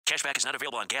Cashback is not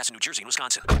available on gas in New Jersey and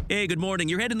Wisconsin. Hey, good morning.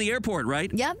 You're heading to the airport,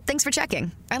 right? Yep, thanks for checking.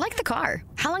 I like the car.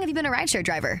 How long have you been a rideshare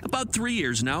driver? About 3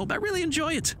 years now. I really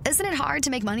enjoy it. Isn't it hard to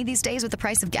make money these days with the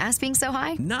price of gas being so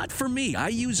high? Not for me. I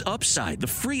use Upside, the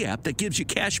free app that gives you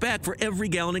cash back for every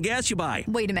gallon of gas you buy.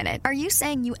 Wait a minute. Are you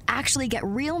saying you actually get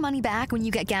real money back when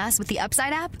you get gas with the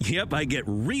Upside app? Yep, I get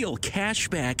real cash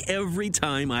back every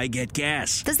time I get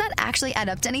gas. Does that actually add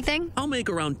up to anything? I'll make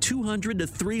around $200 to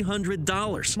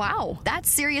 $300. Wow, that's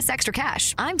serious extra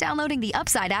cash. I'm downloading the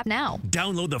Upside app now.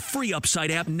 Download the free Upside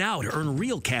app now to earn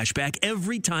real cash back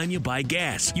every time you buy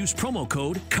gas. Use promo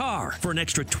code CAR for an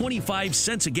extra 25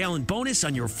 cents a gallon bonus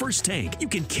on your first tank. You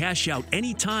can cash out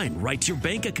anytime right to your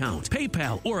bank account,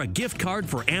 PayPal, or a gift card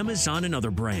for Amazon and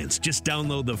other brands. Just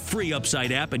download the free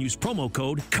Upside app and use promo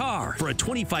code CAR for a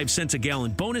 25 cents a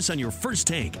gallon bonus on your first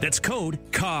tank. That's code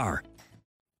CAR.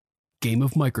 Game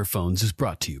of Microphones is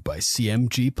brought to you by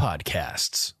CMG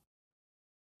Podcasts.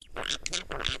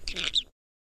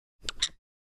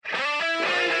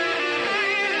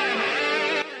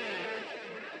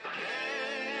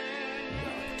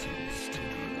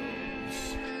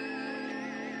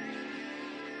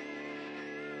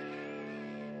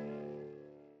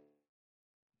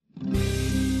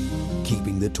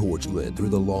 Keeping the torch lit through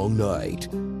the long night.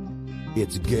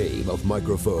 It's Game of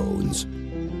Microphones.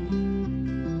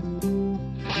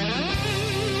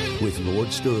 With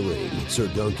Lord Sterling, Sir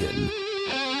Duncan,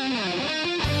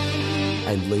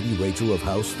 and Lady Rachel of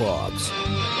House Fox.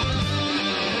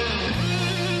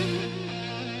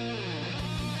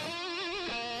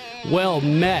 Well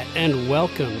met and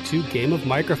welcome to Game of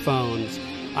Microphones.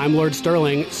 I'm Lord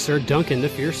Sterling, Sir Duncan the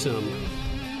Fearsome.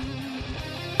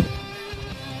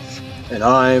 And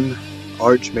I'm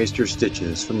Archmaester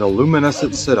Stitches from the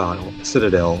Luminescent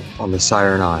Citadel on the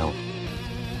Siren Isle.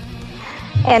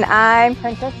 And I'm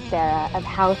Princess Sarah of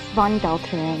House Von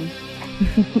Dalterin.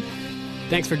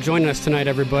 Thanks for joining us tonight,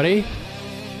 everybody.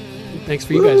 Thanks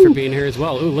for you guys for being here as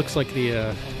well. Ooh, looks like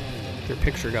your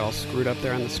picture got all screwed up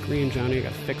there on the screen, Johnny. You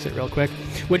gotta fix it real quick.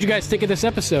 What'd you guys think of this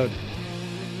episode?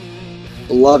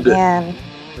 Loved it. Man.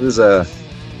 It was a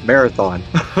marathon.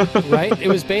 Right? It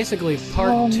was basically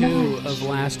part two of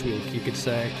last week, you could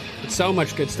say. But so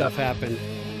much good stuff happened.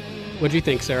 What'd you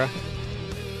think, Sarah?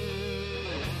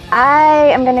 I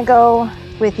am going to go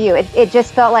with you. It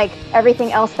just felt like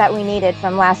everything else that we needed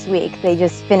from last week, they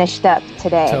just finished up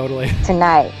today. Totally.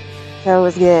 Tonight. So it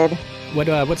was good. What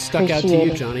stuck out to you, Appreciate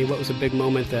it. Johnny? What was a big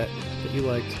moment that you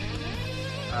liked?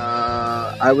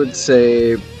 I would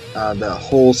say the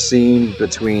whole scene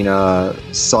between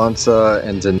Sansa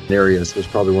and Daenerys was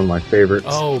probably one of my favorites.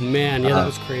 Oh, man. Yeah, that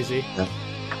was crazy.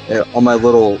 Yeah, on my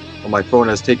phone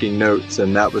I was taking notes,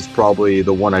 and that was probably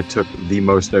the one I took the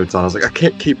most notes on. I was like, I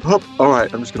can't keep up. All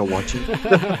right, I'm just going to watch it.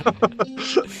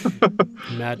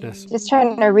 Madness. Just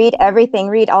trying to read everything,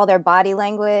 read all their body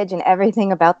language and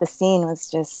everything about the scene was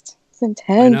just it's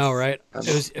intense. I know, right?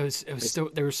 It was so,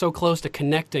 they were so close to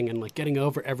connecting and like getting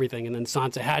over everything, and then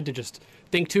Sansa had to just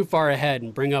think too far ahead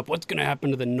and bring up what's going to happen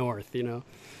to the North, you know?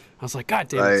 I was like, God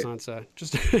damn it, Sansa.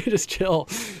 Just chill,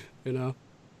 you know?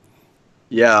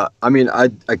 Yeah, I mean, I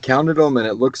counted them, and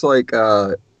it looks like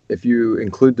if you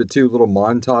include the two little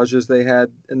montages they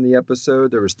had in the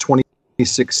episode, there was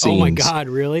 26 scenes. Oh my God,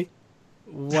 really?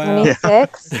 Wow.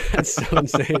 26? That's so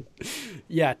insane.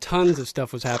 Yeah, tons of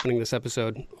stuff was happening this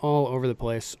episode, all over the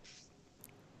place.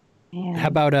 Man. How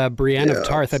about Brienne of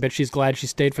Tarth? I bet she's glad she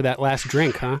stayed for that last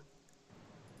drink, huh?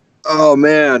 Oh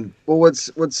man! Well,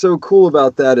 what's so cool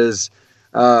about that is,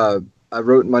 I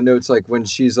wrote in my notes like when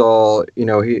she's all, you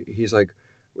know, he's like,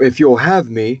 if you'll have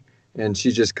me, and she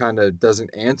just kind of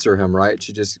doesn't answer him, right?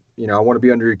 She just, you know, I want to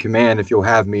be under your command if you'll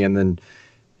have me, and then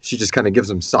she just kind of gives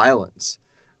him silence.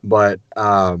 But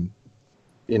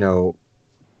you know,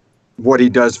 what he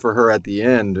does for her at the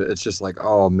end, it's just like,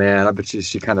 oh man, I bet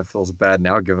she kind of feels bad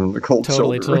now giving him the cold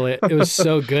shoulder. Totally. It was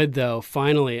so good though.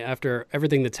 Finally, after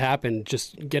everything that's happened,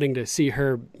 just getting to see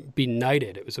her be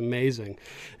knighted, it was amazing.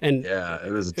 And yeah,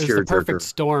 it was the perfect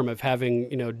storm of having,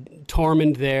 you know,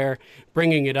 Tormund there,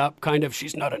 bringing it up, kind of,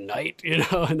 she's not a knight, you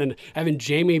know, and then having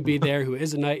Jaime be there, who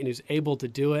is a knight and who's able to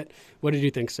do it. What did you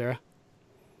think, Sarah?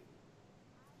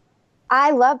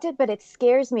 I loved it, but it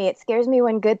scares me. It scares me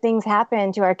when good things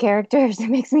happen to our characters. It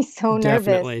makes me so nervous.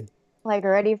 Definitely. Like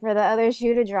ready for the other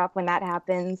shoe to drop when that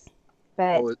happens.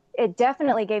 But it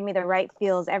definitely gave me the right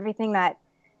feels. Everything that,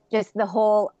 just the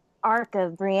whole arc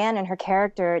of Brienne and her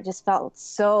character, it just felt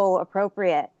so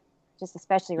appropriate, just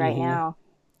especially right now.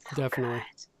 Definitely.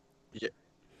 Yeah,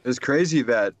 it was crazy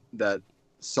that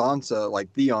Sansa, like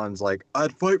Theon's like,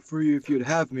 I'd fight for you if you'd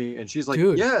have me, and she's like,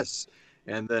 Dude. Yes.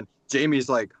 And then Jaime's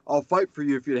like, I'll fight for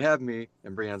you if you'd have me.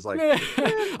 And Brienne's like,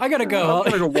 I gotta go.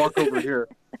 I'm gonna go walk over here.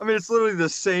 I mean, it's literally the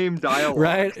same dialogue.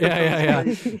 Right?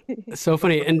 Yeah. So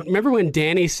funny. And remember when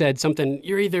Dany said something?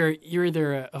 You're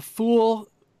either a fool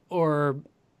or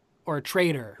a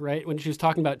traitor, right? When she was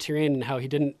talking about Tyrion and how he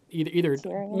didn't either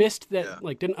missed that,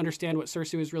 like didn't understand what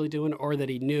Cersei was really doing, or that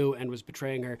he knew and was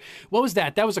betraying her. What was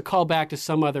that? That was a callback to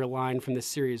some other line from this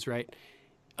series, right?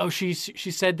 Oh, she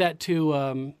said that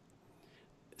to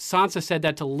Sansa said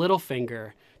that to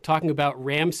Littlefinger, talking about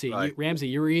Ramsay. Right. Ramsay,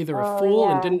 you were either a fool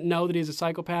and didn't know that he's a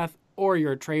psychopath, or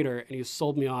you're a traitor and you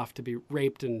sold me off to be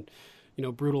raped and,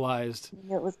 brutalized. I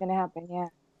knew it was going to happen, yeah.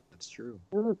 That's true.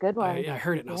 Ooh, good one. I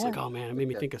heard it and I was like, oh man, it made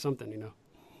me think of something, You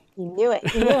knew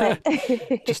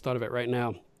it. Just thought of it right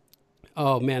now.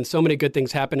 Oh man, so many good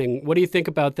things happening. What do you think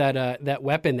about that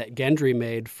weapon that Gendry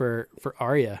made for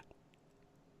Arya?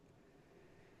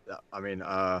 I mean,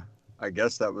 I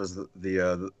guess that was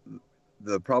the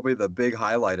probably the big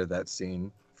highlight of that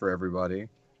scene for everybody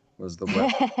was the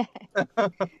weapon.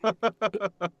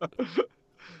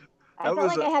 I felt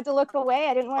like I had to look away.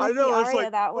 I didn't want to see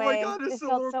Arya that way. Oh my God, it's the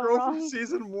little girl from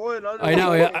season 1. I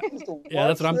know, yeah. Yeah,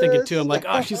 that's what I'm thinking too. I'm like,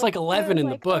 oh, she's like 11 in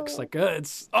the books. Like,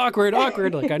 it's awkward.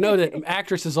 Like, I know that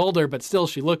actress is older, but still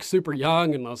she looks super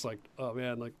young. And I was like, oh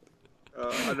man, like,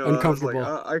 I know, uncomfortable. I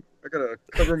was like, I gotta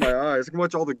cover my eyes. I can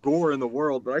watch all the gore in the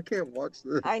world, but I can't watch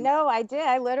this. I know, I did.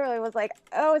 I literally was like,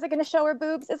 oh, is it going to show her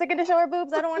boobs? Is it going to show her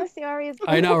boobs? I don't want to see Arya's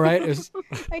boobs. I know, right?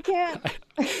 I can't.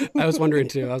 I was wondering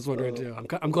too.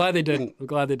 I'm glad they didn't.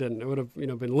 It would have, been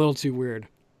a little too weird.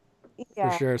 Yeah.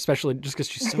 For sure, especially just because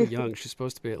she's so young. She's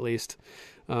supposed to be at least.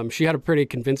 She had a pretty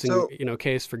convincing,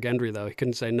 case for Gendry, though. He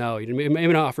couldn't say no. He made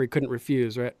an offer he couldn't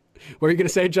refuse, right? What are you going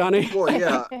to say, Johnny?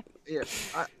 Well, yeah.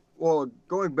 Well,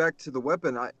 going back to the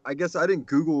weapon, I guess I didn't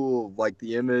Google like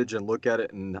the image and look at it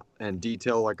in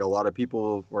detail like a lot of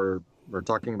people were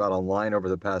talking about online over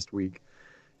the past week.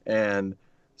 And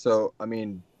so, I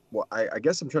mean, I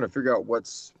guess I'm trying to figure out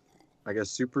what's, I guess,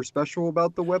 super special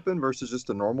about the weapon versus just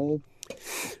a normal,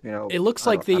 It looks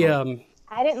like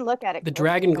I didn't look at it. The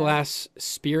dragon glass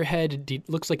spearhead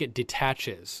looks like it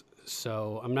detaches.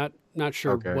 So I'm not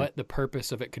sure what the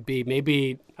purpose of it could be.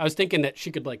 Maybe I was thinking that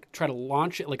she could like try to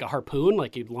launch it like a harpoon,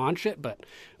 like you'd launch it. But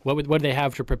what do they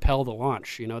have to propel the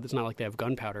launch? It's not like they have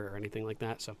gunpowder or anything like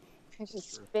that. So I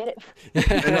just spit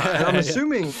it. And I'm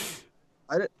assuming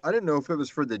I didn't know if it was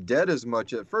for the dead as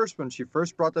much at first. When she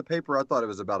first brought the paper, I thought it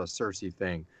was about a Cersei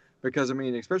thing, because I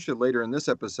mean, especially later in this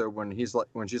episode when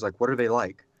she's like, "What are they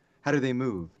like? How do they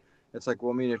move?" It's like,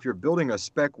 well, I mean, if you're building a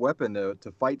spec weapon to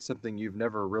fight something you've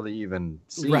never really even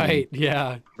seen. Right,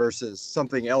 yeah. Versus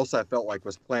something else I felt like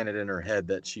was planted in her head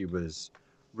that she was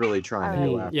really trying to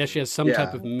go after. Yeah, she has some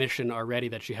type of mission already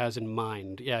that she has in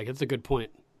mind. Yeah, that's a good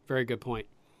point. Very good point.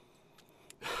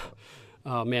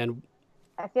 Oh, man.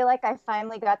 I feel like I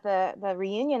finally got the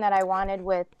reunion that I wanted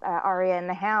with Arya and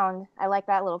the Hound. I like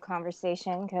that little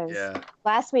conversation because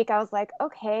last week I was like,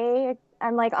 okay,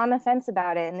 I'm like on the fence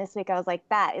about it. And this week I was like,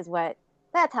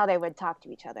 that's how they would talk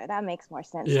to each other. That makes more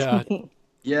sense to me.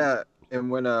 Yeah.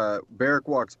 And when Beric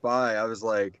walks by, I was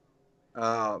like,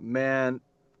 man,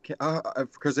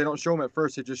 because they don't show him at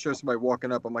first. They just show somebody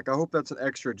walking up. I'm like, I hope that's an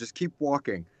extra. Just keep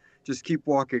walking.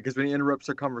 Because when he interrupts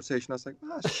our conversation, I was like,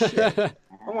 oh, shit. I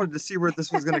wanted to see where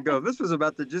this was going to go. This was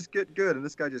about to just get good, and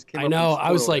this guy just came up. I know.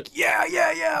 I was like, yeah,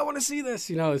 I want to see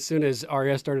this. As soon as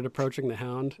Arya started approaching the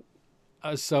Hound, it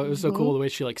was so cool the way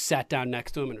she like sat down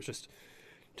next to him and it was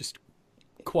just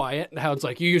quiet. The Hound's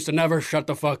like, you used to never shut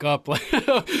the fuck up.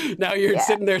 Now you're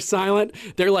sitting there silent.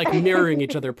 They're like mirroring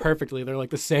each other perfectly. They're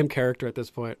like the same character at this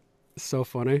point. It's so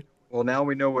funny. Well, now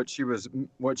we know what she was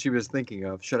thinking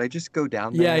of. Should I just go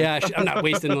down there? Yeah. I'm not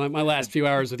wasting my last few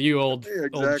hours with you, old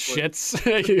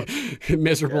shits,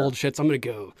 miserable old shits. I'm gonna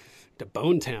go to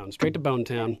Bonetown, straight to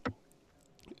Bonetown.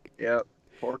 Yep.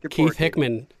 Keith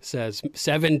Hickman says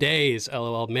 7 days.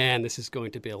 LOL. Man, this is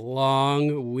going to be a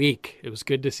long week. It was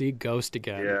good to see Ghost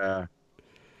again. Yeah.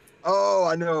 Oh,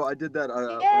 I know. I did that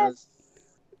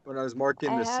when I was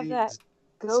marking the scenes.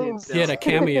 He had a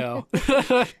cameo.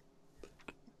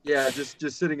 Yeah,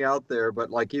 just sitting out there, but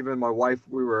like even my wife,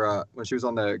 we were when she was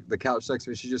on the couch next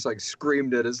to me, she just like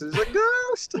screamed at us. She's like,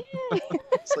 "Ghost!"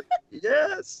 It's like,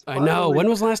 yes. I know. When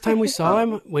was the last time we saw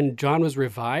him? When Jon was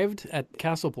revived at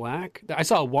Castle Black? I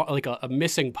saw a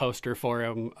missing poster for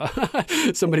him.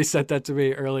 Somebody sent that to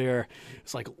me earlier.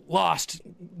 It's like lost.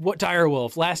 What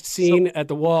Direwolf? Last seen at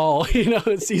the wall.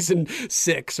 Season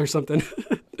 6 or something.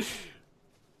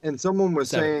 And someone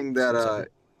was saying that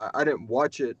I didn't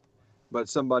watch it. but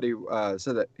somebody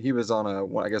said that he was on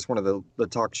I guess one of the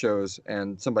talk shows,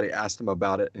 and somebody asked him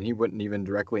about it, and he wouldn't even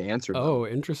directly answer them. Oh,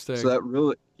 interesting. So that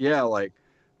really, yeah, like,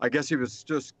 I guess he was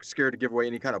just scared to give away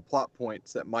any kind of plot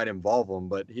points that might involve him,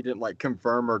 but he didn't like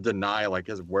confirm or deny like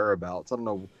his whereabouts. I don't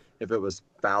know if it was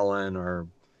Fallon or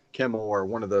Kimmel or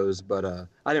one of those, but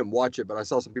I didn't watch it, but I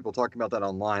saw some people talking about that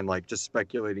online, like just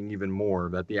speculating even more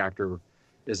that the actor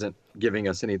isn't giving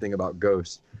us anything about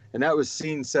Ghost. And that was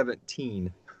scene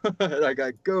 17. I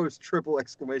got Ghost, triple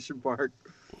exclamation mark.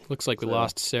 Looks like we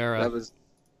lost Sarah. That was.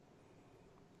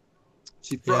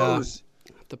 She froze.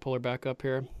 Yeah. Have to pull her back up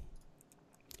here.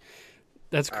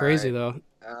 That's crazy, though.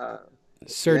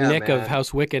 Sir Nick of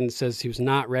House Wiccan says he was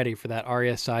not ready for that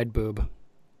Arya side boob.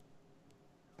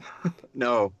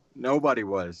 No, nobody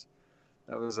was.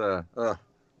 That was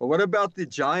well, what about the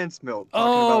Giant's milk?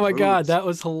 Oh my God, that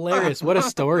was hilarious. What a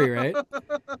story, right?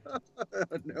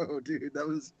 No, dude, that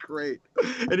was great.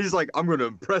 And he's like, I'm going to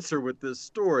impress her with this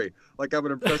story. Like, I'm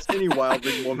going to impress any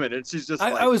wildling woman. And she's just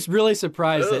I was really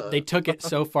surprised that they took it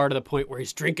so far to the point where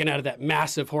he's drinking out of that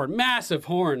massive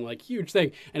horn, like huge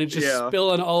thing. And it's just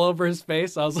spilling all over his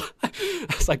face. I was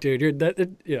like, dude, you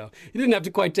didn't have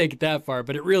to quite take it that far,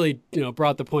 but it really,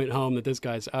 brought the point home that this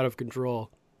guy's out of control.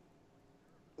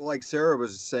 Like Sarah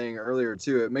was saying earlier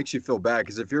too, it makes you feel bad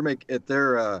because if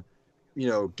they're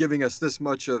giving us this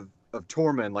much of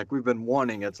Tormund like we've been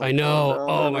wanting, it's like, I know.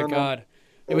 Oh my God.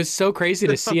 It was so crazy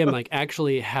to see him like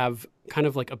actually have kind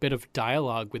of like a bit of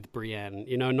dialogue with Brienne.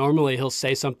 Normally he'll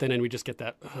say something and we just get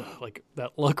that like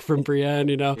that look from Brienne,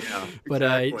 Yeah, but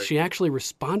exactly. She actually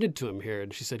responded to him here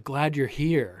and she said, "Glad you're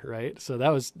here," right? So that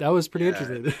was pretty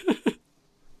interesting.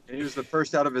 And he was the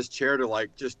first out of his chair to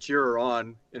like just cheer her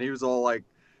on, and he was all like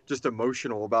just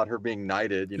emotional about her being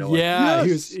knighted, Yeah,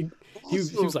 yes! he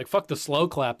was like, "Fuck the slow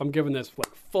clap. I'm giving this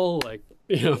like full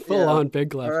on big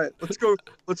clap." All right,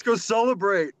 let's go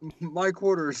celebrate my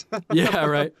quarters. Yeah,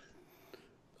 right.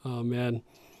 Oh man.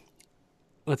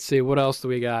 Let's see, what else do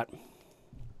we got?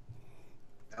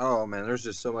 Oh man, there's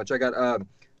just so much. I got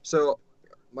so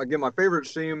again, my favorite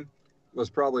scene was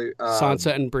probably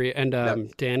Sansa and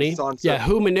Dany. Sansa. Yeah,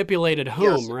 who manipulated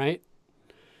whom, right?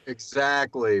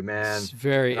 Exactly, man. It's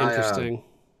very interesting.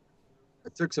 I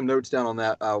took some notes down on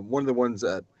that. One of the ones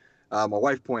that my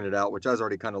wife pointed out, which I was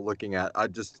already kind of looking at, I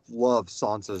just love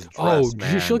Sansa's dress,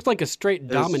 man. She looked like a straight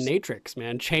dominatrix,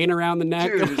 man. Chain around the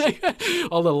neck,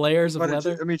 all the layers of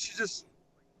leather. She just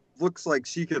looks like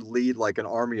she could lead like an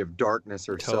army of darkness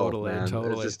herself, man.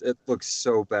 Totally. It looks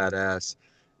so badass.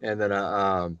 And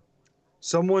then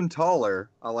someone taller.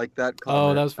 I like that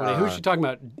comment. Oh, that was funny. Who's she talking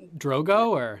about?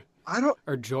 Drogo or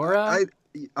Jorah?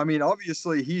 I mean,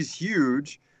 obviously he's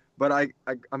huge, but I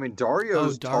mean,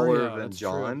 Dario's taller than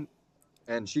Jon,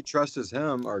 and she trusted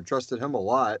him a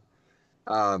lot.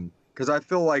 Because I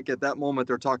feel like at that moment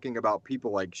they're talking about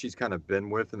people like she's kind of been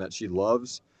with and that she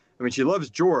loves. I mean, she loves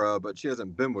Jorah, but she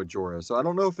hasn't been with Jorah. So I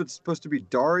don't know if it's supposed to be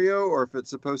Daario or if it's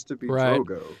supposed to be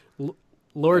Drogo.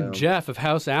 Lord Jeff of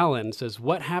House Allen says,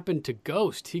 "What happened to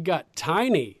Ghost? He got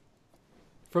tiny."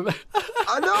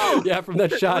 I know. Yeah, from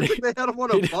that shot. They had him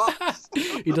on a box.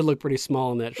 He did look pretty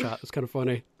small in that shot. It was kind of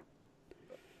funny.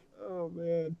 Oh,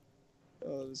 man.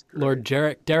 Oh, that was great. Lord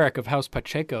Derek of House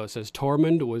Pacheco says,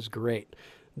 "Tormund was great.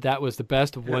 That was the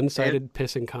best one-sided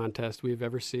pissing contest I've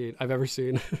ever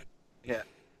seen." Yeah.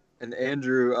 And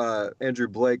Andrew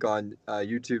Blake on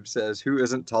YouTube says, "Who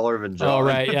isn't taller than Jon?" Oh,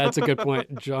 right. Yeah, that's a good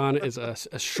point. Jon is a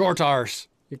short arse.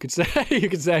 You could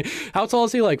say. How tall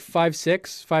is he? Like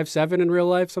 5'6", 5'7" in real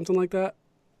life, something like that?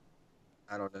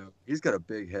 I don't know. He's got a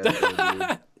big head,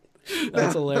 though, dude.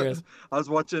 That's hilarious. I was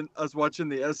watching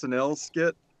the SNL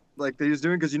skit like that he was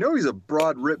doing because he's a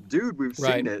broad, ripped dude. We've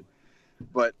seen it,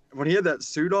 but when he had that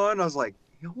suit on, I was like,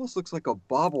 he almost looks like a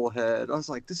bobblehead. I was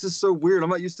like, this is so weird. I'm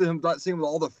not used to him not seeing with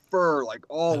all the fur like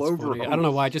all over him. I don't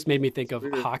know why. It just made me think of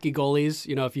hockey goalies.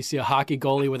 If you see a hockey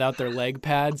goalie without their leg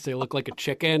pads, they look like a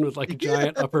chicken with like a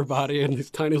giant upper body and these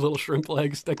tiny little shrimp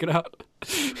legs sticking out.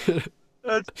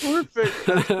 That's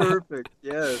perfect.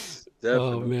 Yes,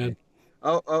 definitely. Oh, man.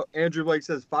 Oh, Andrew Blake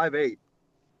says 5'8".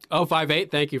 Oh, 5'8".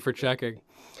 Thank you for checking.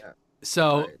 Yeah.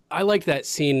 So I like that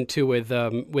scene too with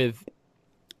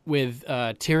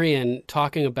Tyrion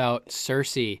talking about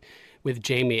Cersei with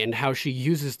Jaime and how she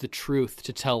uses the truth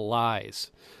to tell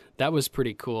lies. That was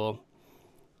pretty cool.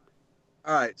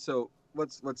 All right, so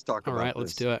let's talk about this. All right,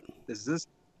 let's do it. Is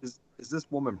this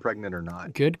woman pregnant or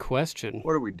not? Good question.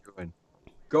 What are we doing?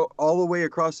 Go all the way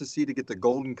across the sea to get the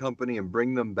Golden Company and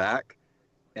bring them back,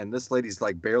 and this lady's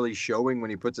like barely showing when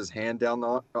he puts his hand down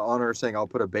on her saying, "I'll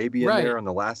put a baby in there" in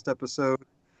the last episode.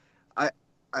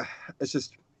 It's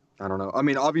just. I don't know. I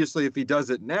mean, obviously, if he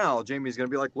does it now, Jamie's gonna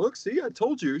be like, "Look, see, I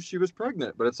told you she was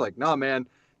pregnant." But it's like, nah, man,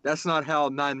 that's not how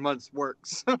 9 months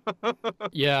works.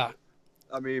 Yeah.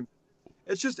 I mean,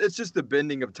 it's just the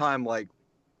bending of time. Like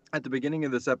at the beginning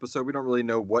of this episode, we don't really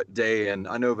know what day, and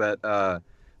I know that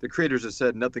the creators have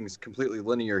said nothing's completely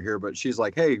linear here. But she's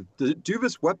like, "Hey, do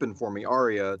this weapon for me,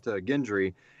 Arya," to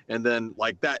Gendry, and then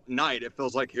like that night, it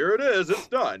feels like here it is, it's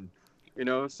done. You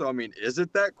know, so I mean, is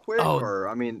it that quick? Or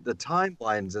I mean, the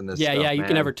timelines in this. Yeah, stuff, yeah, you man.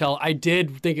 can never tell. I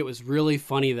did think it was really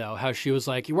funny though how she was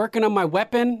like, "You working on my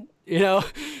weapon?" You know,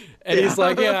 and he's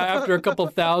like, "Yeah." After a couple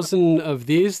thousand of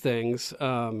these things,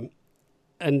 and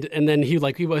then he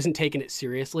wasn't taking it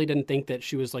seriously. Didn't think that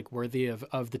she was like worthy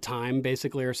of the time,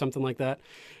 basically, or something like that.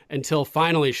 Until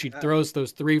finally, she throws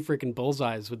those 3 freaking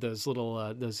bullseyes with those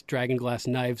little those dragon glass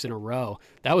knives in a row.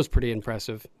 That was pretty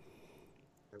impressive.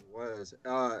 Was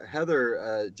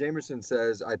Heather Jamerson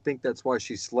says, I think that's why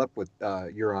she slept with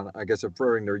Euron. I guess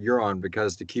referring to Euron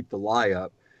because to keep the lie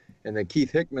up. And then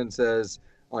Keith Hickman says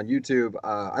on YouTube,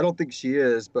 I don't think she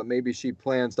is, but maybe she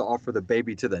plans to offer the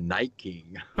baby to the Night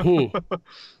King.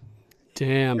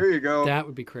 Damn. Here you go. That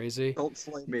would be crazy. Don't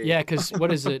slay me. Yeah, because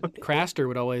what is it? Craster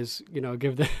would always,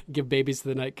 give babies to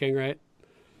the Night King, right?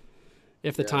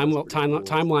 If the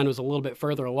timeline was a little bit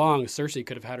further along, Cersei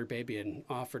could have had her baby and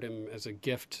offered him as a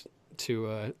gift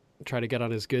to try to get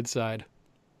on his good side.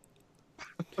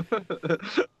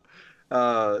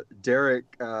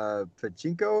 Derek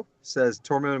Pachinko says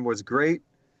Tormund was great.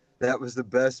 That was the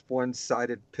best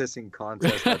one-sided pissing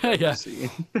contest I've ever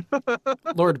seen.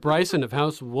 Lord Bryson of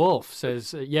House Wolf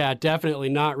says, yeah, definitely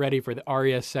not ready for the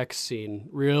Arya sex scene.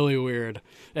 Really weird.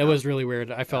 It was really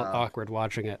weird. I felt awkward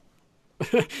watching it.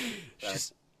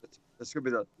 That's going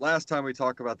to be the last time we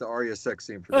talk about the Arya sex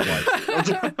scene for the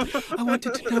life. I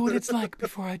wanted to know what it's like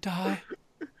before I die.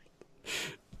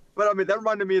 But I mean, that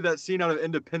reminded me of that scene out of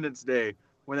Independence Day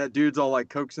when that dude's all like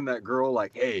coaxing that girl,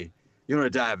 like, "Hey, you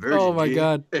want to die a virgin?" Oh my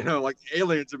God! You know, like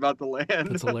aliens about to land.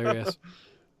 That's hilarious.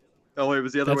 Oh, it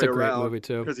was the other way around. That's a great movie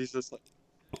too. Because he's just like,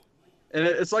 and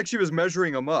it's like she was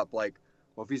measuring him up, like,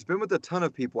 well, if he's been with a ton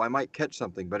of people, I might catch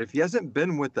something. But if he hasn't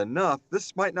been with enough,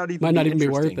 this might not even be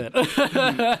worth it.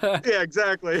 Yeah,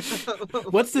 exactly.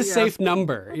 What's the safe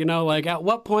number? You know, like at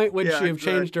what point would she have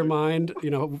changed her mind? You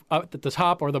know, up at the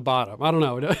top or the bottom? I don't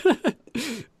know.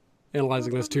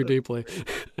 Analyzing this too deeply.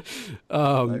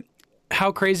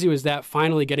 How crazy was that?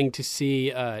 Finally getting to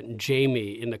see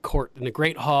Jaime in the court in the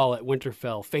Great Hall at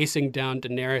Winterfell, facing down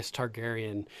Daenerys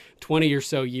Targaryen, 20 or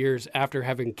so years after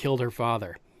having killed her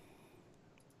father.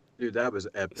 Dude, that was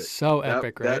epic. So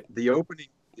epic, right? The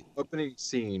opening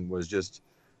scene was just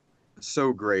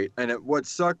so great. And what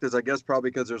sucked is, I guess,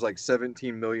 probably because there's like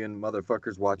 17 million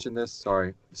motherfuckers watching this.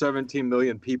 Sorry, 17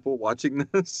 million people watching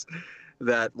this.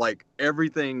 That like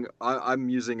everything. I'm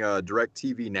using a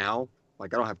DirecTV now.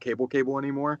 Like I don't have cable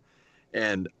anymore.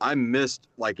 And I missed,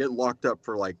 like it locked up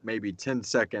for like maybe 10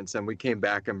 seconds. And we came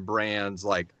back and Bran's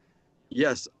like,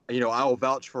 yes, I'll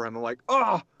vouch for him. I'm like,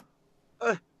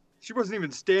 she wasn't even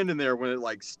standing there when it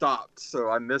like stopped, so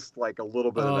I missed like a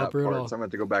little bit of that brutal. part. So I'm going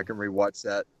to go back and rewatch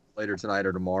that later tonight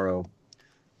or tomorrow.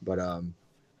 But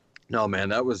no, man,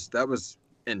 that was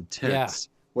intense. Yeah.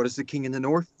 What is the King in the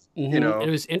North? Mm-hmm.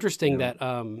 It was interesting that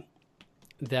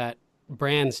that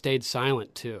Bran stayed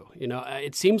silent too.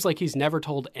 It seems like he's never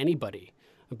told anybody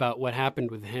about what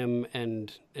happened with him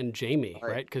and Jaime,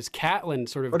 right? Because Catelyn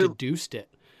sort of deduced it.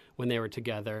 When they were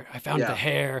together, I found the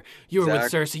hair. You were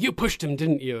with Cersei. You pushed him,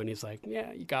 didn't you? And he's like,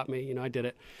 "Yeah, you got me. I did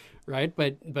it, right?"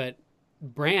 But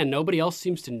Bran, nobody else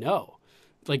seems to know.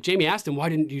 Like Jaime asked him, "Why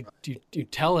didn't you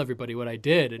tell everybody what I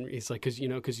did?" And he's like, "Because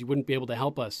you wouldn't be able to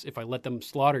help us if I let them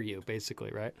slaughter you, basically,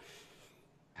 right?"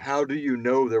 How do you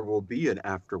know there will be an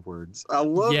afterwards? I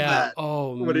love that.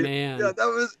 Oh man, that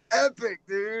was epic,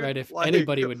 dude. Right? If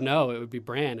anybody would know, it would be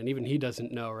Bran, and even he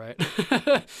doesn't know, right?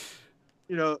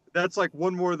 That's like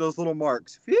one more of those little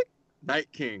marks. Night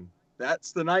King.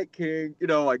 That's the Night King.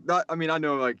 Like not. I mean, I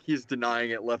know like he's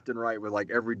denying it left and right with like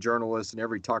every journalist and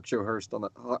every talk show host on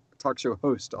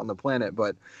the planet.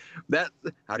 But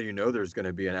how do you know there's going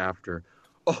to be an after?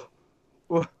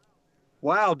 Oh,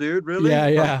 wow, dude, really?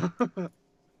 Yeah.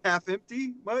 Half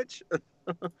empty, much?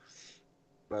 But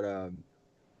that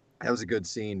was a good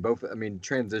scene. Both. I mean,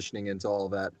 transitioning into all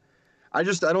of that. I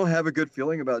don't have a good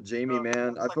feeling about Jaime,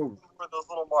 man. I feel for those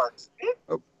little marks.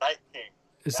 Night King.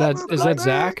 Is that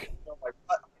Zach?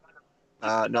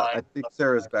 No, I think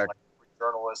Sarah's back.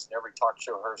 Journalist and every talk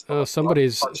show host. Oh,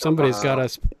 somebody's got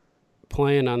us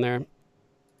playing on there.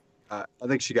 I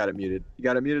think she got it muted. You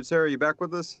got it muted, Sarah? You back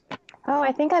with us? Oh,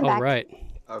 I think I'm back. All right.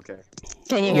 Okay.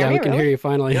 Can you hear Yeah, me? we can really? hear you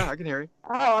finally. Yeah, I can hear you.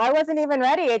 Oh, I wasn't even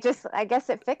ready. I guess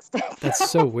it fixed it. That's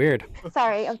so weird.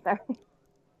 Sorry, I'm sorry.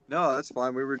 No, that's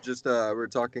fine. We were just we were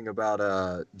talking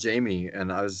about Jamie,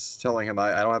 and I was telling him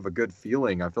I don't have a good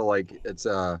feeling. I feel like it's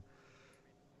I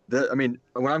mean,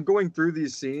 when I'm going through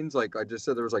these scenes, like I just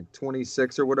said, there was like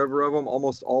 26 or whatever of them.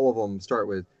 Almost all of them start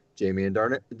with Jamie and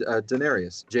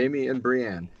Daenerys, Jamie and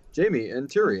Brienne, Jamie and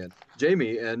Tyrion,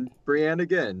 Jamie and Brienne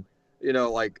again. You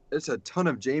know, like it's a ton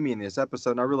of Jamie in this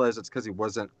episode, and I realize it's because he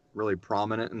wasn't really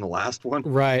prominent in the last one.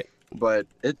 Right. But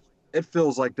it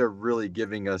feels like they're really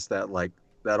giving us that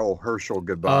old Herschel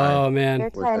goodbye. Oh man. They're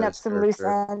tying up some loose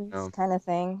ends, you know? kind of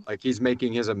thing. Like he's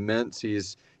making his amends.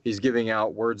 He's giving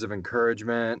out words of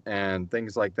encouragement and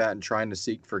things like that, and trying to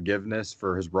seek forgiveness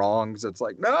for his wrongs. It's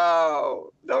like,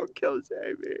 no, don't kill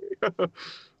Jamie.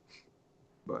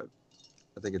 But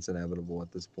I think it's inevitable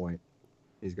at this point.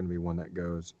 He's going to be one that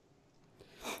goes.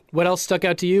 What else stuck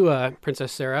out to you,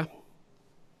 Princess Sarah?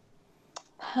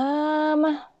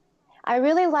 I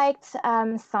really liked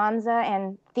Sansa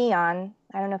and Theon.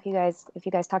 I don't know if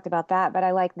you guys talked about that, but I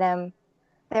like them.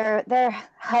 Their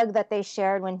hug that they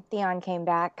shared when Theon came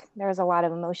back. There was a lot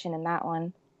of emotion in that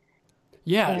one.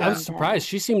 Yeah, And, I was surprised.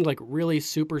 She seemed like really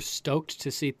super stoked to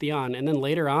see Theon, and then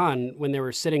later on, when they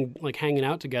were sitting like hanging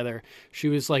out together, she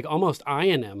was like almost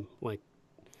eyeing him. Like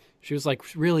she was like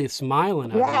really smiling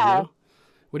at him. You know?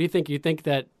 What do you think? You think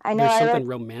that there's something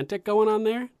romantic going on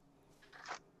there?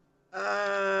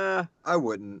 I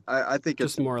wouldn't. I think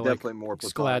Just it's more definitely like, more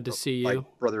just platonic, glad to see like you.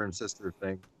 brother and sister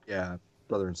thing. Yeah,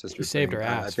 brother and sister. He saved thing. her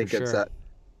ass. I think for it's sure. that.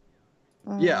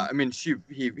 Yeah, I mean,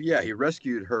 he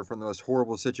rescued her from the most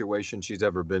horrible situation she's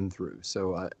ever been through.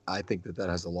 So I think that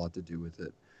has a lot to do with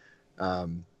it.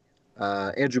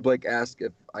 Andrew Blake asked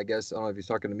if, I guess, I don't know if he's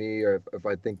talking to me or if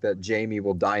I think that Jamie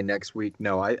will die next week.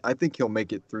 No, I think he'll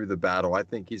make it through the battle. I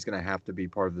think he's going to have to be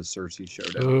part of the Cersei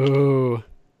showdown. Ooh.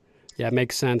 Yeah, it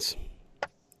makes sense.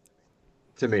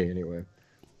 To me, anyway.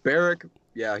 Barrack,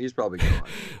 yeah, he's probably gone.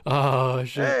 Oh,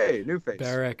 shit. Hey, new face.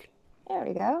 Barrack. There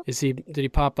we go. Did he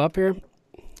pop up here?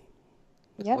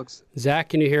 Yep. Zach,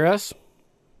 can you hear us?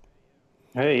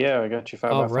 Hey, yeah, I got you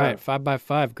 5 All by right, 5.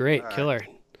 5x5. Great, All right. killer.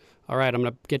 All right, I'm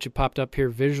going to get you popped up here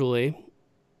visually.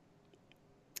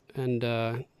 And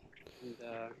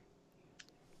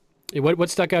what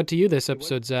stuck out to you this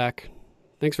episode, Zach?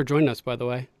 Thanks for joining us, by the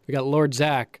way. We got Lord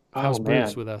Zach, House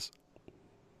Bruce, with us.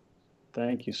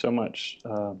 Thank you so much.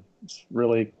 It's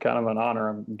really kind of an honor.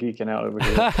 I'm geeking out over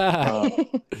here.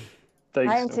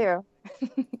 I am too.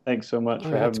 Thanks so much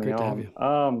for it's having me great to have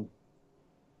on. you.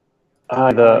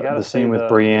 The scene with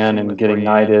Brienne and getting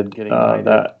knighted, that's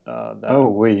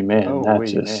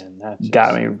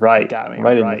got me right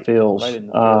in the feels.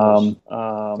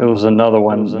 It was another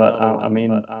one, but I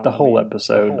mean, the whole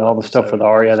episode, all the stuff with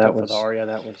Arya, that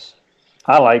was.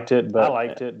 I liked it, but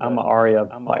I'm an Arya,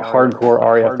 like hardcore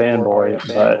Arya fanboy.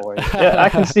 But yeah, I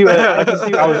can see. I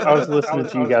was listening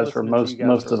to you guys for most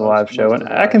of the live show, and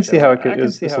I can see how it's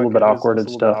a little bit awkward and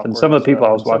stuff. And some of the people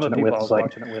I was watching it with was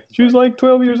like, she's like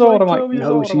 12 years old. I'm like,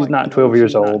 no, she's not 12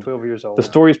 years old. The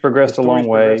story's progressed a long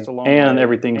way, and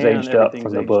everything's aged up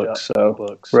from the books,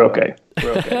 so we're okay.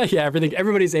 Yeah,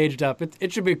 everybody's aged up.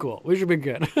 It should be cool. We should be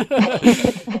good.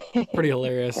 Pretty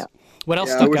hilarious. Yeah. What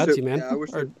else stuck out to you, man?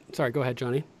 Sorry, go ahead,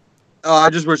 Johnny. I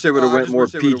just wish they would have went more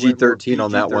PG-13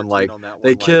 on that one. Like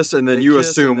they kiss and then you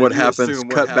assume what happens.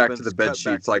 Cut back to the bed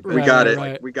sheets. Like we got it.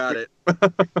 Like we got it.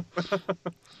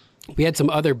 We had some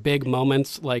other big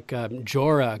moments, like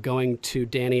Jorah going to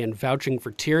Dany and vouching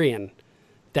for Tyrion.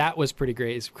 That was pretty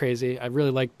great. It's crazy. I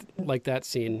really liked that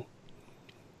scene.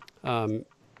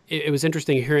 It was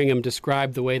interesting hearing him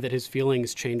describe the way that his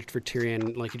feelings changed for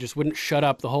Tyrion. Like he just wouldn't shut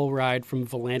up the whole ride from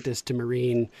Volantis to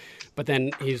Meereen, but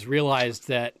then he's realized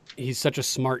that he's such a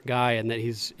smart guy and that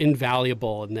he's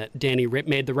invaluable, and that Dany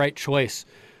made the right choice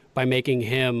by making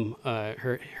him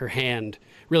her hand.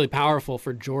 Really powerful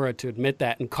for Jorah to admit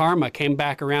that. And Karma came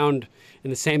back around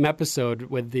in the same episode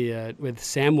with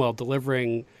Samwell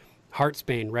delivering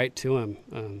Heartsbane right to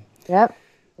him. Yep.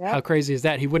 How crazy is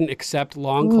that? He wouldn't accept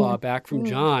Longclaw back from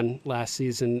Jon last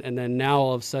season, and then now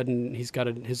all of a sudden he's got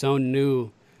his own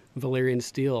new Valyrian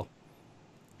steel.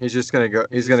 He's just gonna go.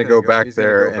 He's gonna go back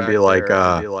there and be like,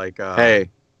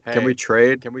 "Hey, can we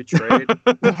trade? Can we trade?"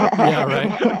 Yeah,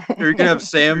 right. You can have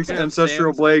Sam's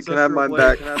ancestral blade. Can I have mine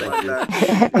back?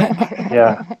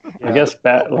 Yeah. I guess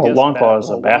Longclaw is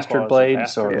a bastard blade,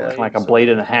 so it's like a blade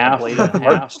and a half.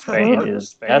 Heartsbane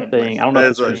is that thing. I don't know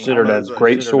if it's considered a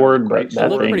great sword, but that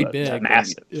thing is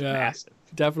massive. Yeah, massive.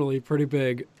 Definitely pretty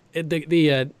big.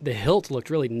 The hilt looked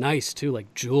really nice too,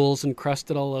 like jewels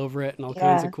encrusted all over it and all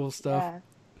kinds of cool stuff. Yeah.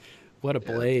 What a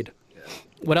blade.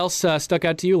 What else stuck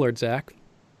out to you, Lord Zach?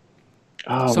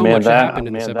 Oh so man, much happened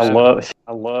in this episode.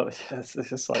 I love. It's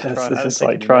just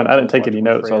like trying. I didn't take any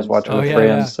notes. I was watching with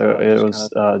friends, so it was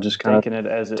just kind of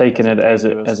taking it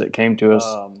as it came to us.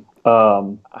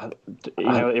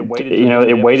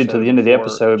 It waited to the end of the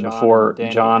episode before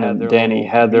John and Danny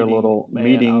had their little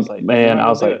meeting. Man, I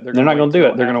was like, they're not going to do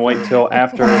it. They're going to wait until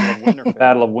after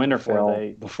Battle of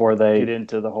Winterfell before they get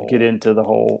into the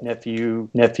whole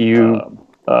nephew.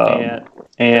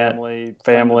 And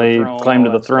family, claim to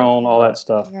the throne, all that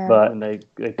stuff. Yeah. But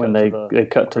when they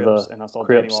cut to the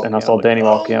crypts and I saw Danny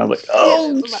walk in, I was like,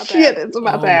 oh shit, it's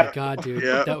about to happen. Oh my god, dude,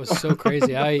 that was so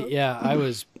crazy. I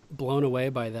was blown away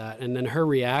by that, and then her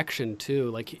reaction too.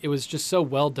 Like, it was just so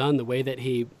well done, the way that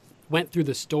he went through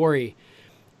the story,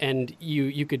 and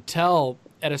you could tell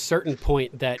at a certain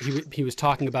point that he was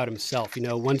talking about himself. You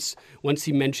know, once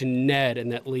he mentioned Ned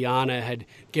and that Lyanna had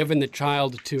given the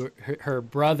child to her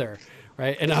brother,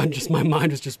 right? And my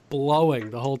mind was just blowing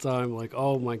the whole time. Like,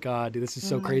 oh my god, dude, this is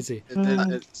so crazy. And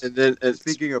then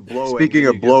speaking of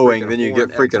blowing, then you get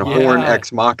freaking Horn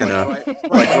Ex Machina.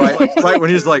 Right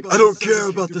when he's like, I don't care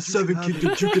about the seven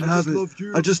kingdoms, you can have it.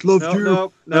 I just love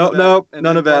you. No,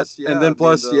 none of that. And then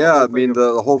plus, I mean,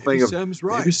 the whole thing of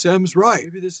maybe Sam's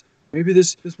right. Maybe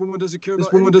this woman doesn't care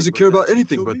about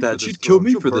anything but that. She'd kill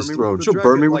me for this throne. She'll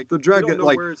burn me with the dragon.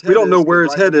 Like, we don't know where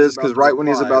his head is, because right when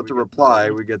he's about to reply,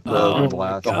 we get the horn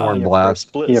blast.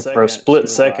 Yeah, for a split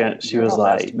second, she was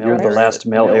like, "You're the last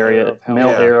male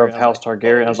heir of House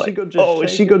Targaryen." I was like, "Oh,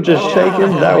 is she gonna just shake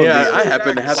him?" I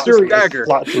happen to have to stagger.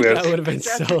 That would have been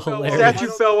so hilarious. Statue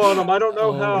fell on him. I don't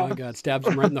know how. Oh my god, stabs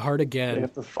him right in the heart again. They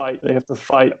have to fight. They have to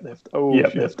fight the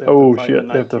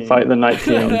Night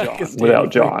King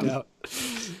without Jon.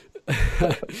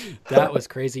 That was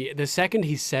crazy. The second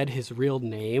he said his real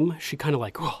name, she kind of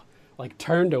like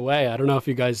turned away. I don't know if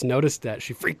you guys noticed that.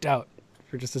 She freaked out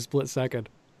for just a split second.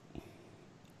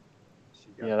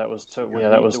 Yeah, that was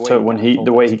when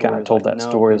the way he kind of told that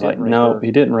story is like, no, he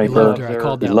didn't rape her.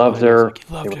 He loved her.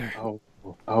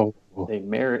 They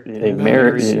married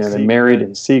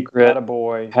in secret. Had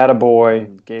a boy.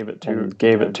 Gave it to Lyanna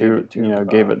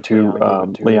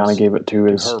gave it to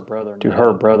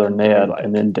her brother Ned,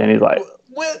 and then Danny's like,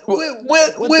 what?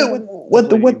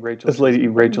 This lady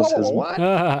Rachel says what?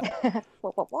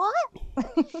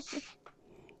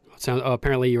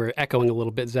 Apparently you were echoing a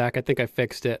little bit, Zach. I think I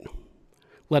fixed it.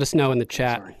 Let us know in the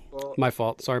chat. My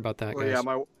fault. Sorry about that, guys. Yeah,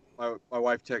 my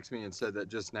wife texted me and said that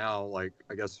just now, like,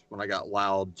 I guess when I got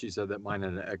loud, she said that mine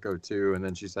had an echo too, and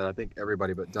then she said I think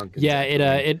everybody but Duncan. Yeah,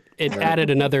 it added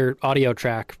another audio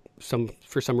track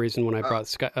for some reason when I brought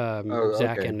Zach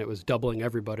in. It was doubling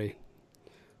everybody.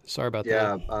 Sorry about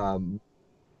that. Yeah,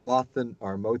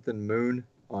 Mothan Moon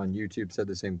on YouTube said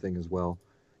the same thing as well.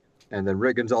 And then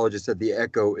Rick Gonzalez just said the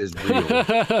echo is real.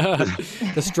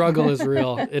 The struggle is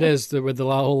real. It is with the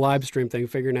whole live stream thing,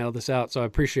 figuring all this out. So I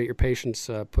appreciate your patience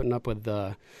putting up with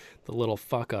the little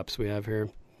fuck ups we have here.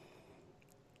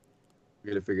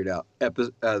 We got to figure it out.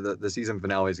 The season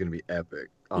finale is going to be epic.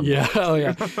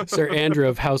 Yeah, Sir Andrew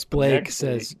of House Blake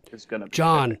says,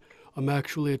 John, I'm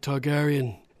actually a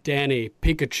Targaryen. Danny,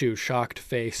 Pikachu, shocked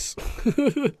face.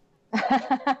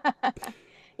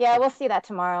 Yeah, we'll see that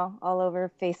tomorrow all over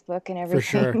Facebook and everything.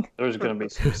 For sure. There's going to be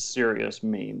some serious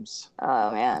memes. Oh,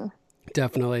 man.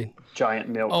 Definitely. Giant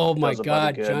milk. Oh, my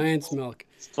God. Giant's milk.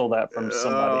 Stole that from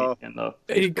somebody in the...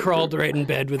 He crawled right in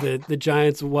bed with the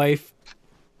Giant's wife.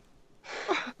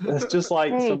 It's just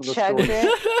like some of the stories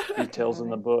he tells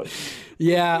in the book.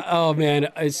 Yeah. Oh, man.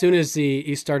 As soon as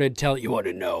he started telling, you want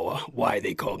to know why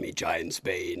they call me Giant's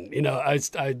Bane? You know, I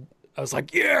was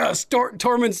like, yeah,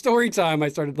 Tormund story time. I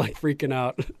started like freaking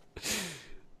out.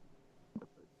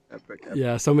 Epic.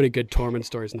 Yeah, so many good Tormund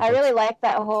stories. I really like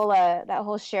that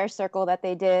whole share circle that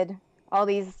they did. All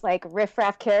these like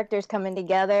riffraff characters coming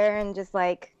together and just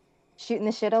like shooting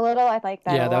the shit a little. I like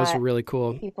that. Yeah, that was really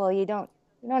cool. People you don't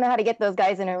know how to get those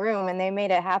guys in a room, and they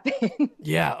made it happen.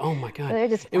 Yeah. Oh my God. They're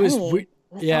just funny. It was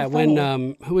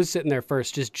when who was sitting there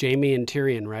first? Just Jaime and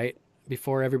Tyrion, right?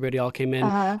 Before everybody all came in.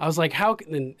 I was like, how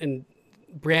can, and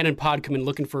Bran and Pod come in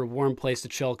looking for a warm place to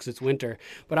chill because it's winter.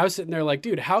 But I was sitting there like,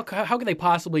 dude, how could they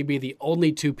possibly be the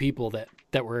only two people that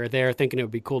were there thinking it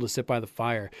would be cool to sit by the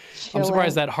fire? I'm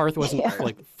surprised that hearth wasn't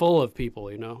like full of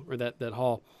people, you know, or that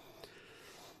hall.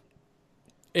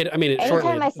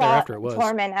 Shortly thereafter it was.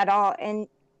 Tormund at all, and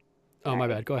oh my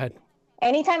bad, go ahead.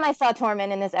 Anytime I saw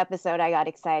Tormund in this episode, I got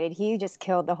excited. He just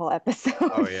killed the whole episode.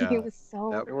 Oh, yeah. He was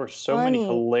so There were so many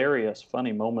hilarious,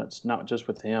 funny moments, not just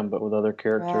with him, but with other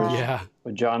characters. Yeah.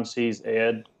 When Jon sees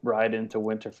Ed ride into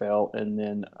Winterfell, and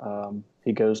then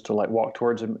he goes to walk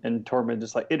towards him, and Tormund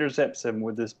just intercepts him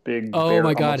with this big bear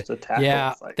my God. attack.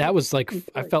 Yeah, that was I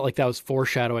felt like that was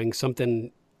foreshadowing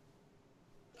something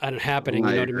happening.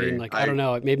 You know what I mean? I don't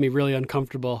know. It made me really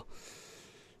uncomfortable.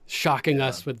 Shocking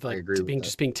us with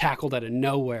being tackled out of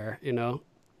nowhere, you know.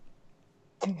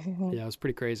 Yeah, it was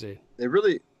pretty crazy. They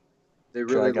really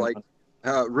like.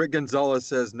 Rick Gonzalez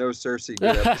says no Cersei.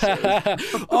 Good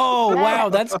episode. Oh wow,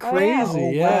 that's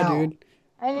crazy. Yeah, wow. Dude.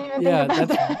 I didn't even think about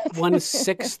that.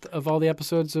 1/6 of all the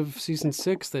episodes of season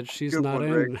 6 that she's Good not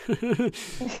one, in.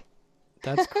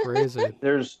 That's crazy.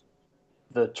 There's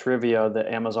the trivia that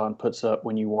Amazon puts up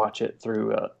when you watch it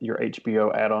through your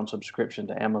HBO add-on subscription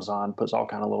to Amazon. Puts all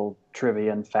kind of little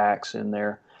trivia and facts in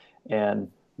there, and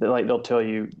they'll tell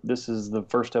you this is the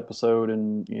first episode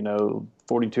in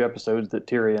 42 episodes that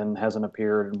Tyrion hasn't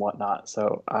appeared and whatnot.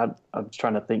 So I was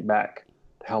trying to think back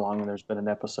to how long there's been an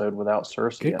episode without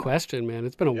Cersei. Good question, man.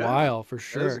 It's been a while for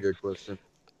sure. That's a good question.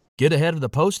 Get ahead of the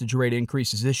postage rate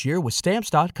increases this year with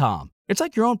Stamps.com. It's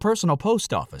like your own personal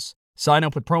post office. Sign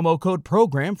up with promo code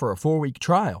PROGRAM for a 4-week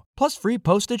trial, plus free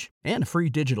postage and a free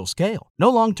digital scale. No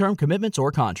long-term commitments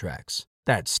or contracts.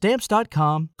 That's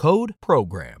Stamps.com, code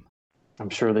PROGRAM. I'm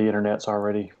sure the internet's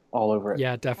already all over it.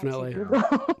 Yeah, definitely.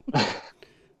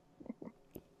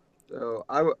 So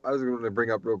I was going to bring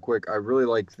up real quick. I really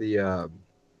like the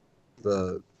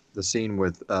scene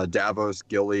with Davos,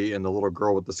 Gilly, and the little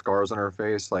girl with the scars on her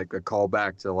face, like a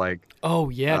callback to Oh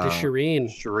yeah, to Shireen.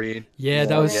 Shireen. Yeah,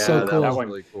 that was so cool. That was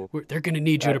really cool. They're going to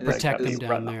need you to protect them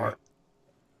down there.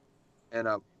 And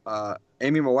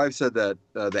Amy, my wife, said that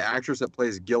the actress that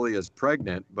plays Gilly is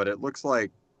pregnant, but it looks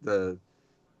like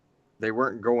they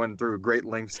weren't going through great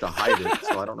lengths to hide it.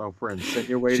 So I don't know if we're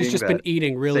insinuating she's just that been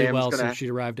eating really Sam's well since she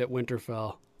arrived at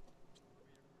Winterfell.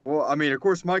 Well, I mean, of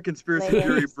course, my conspiracy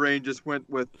theory brain just went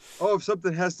with, if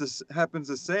something happens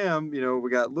to Sam, we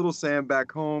got little Sam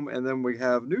back home, and then we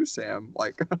have new Sam.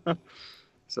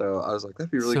 So I was like,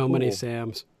 that'd be really cool. So many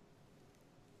Sams.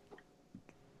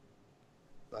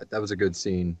 But that was a good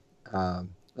scene.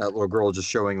 That little girl just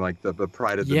showing the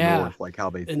pride of the North, how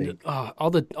they think. All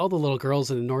the little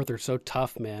girls in the North are so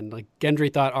tough, man.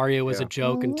 Gendry thought Arya was a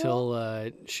joke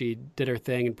until she did her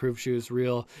thing and proved she was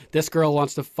real. This girl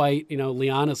wants to fight.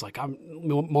 Lyanna's like, I'm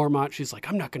Mormont. She's like,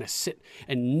 I'm not going to sit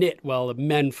and knit while the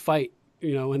men fight.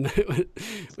 When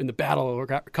the battle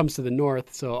comes to the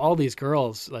North. So all these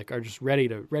girls are just ready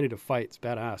to fight. It's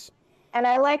badass. And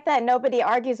I like that nobody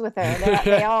argues with her.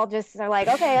 They all just are like,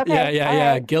 okay.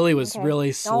 Yeah. Right. Gilly was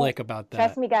really slick about that.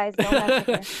 Trust me, guys. Don't mess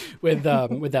with her.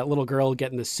 with that little girl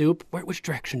getting the soup. Which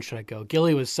direction should I go?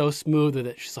 Gilly was so smooth with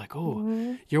it. She's like,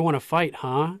 you want to fight,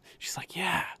 huh? She's like,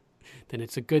 yeah. Then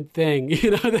it's a good thing.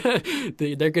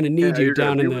 They're going to need you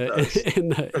down in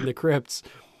the crypts.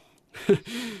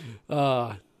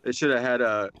 They should have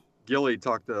had Gilly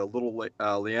talk to little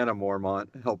Lyanna Mormont,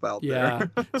 help out there.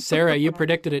 Sarah, you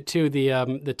predicted it too.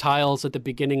 The tiles at the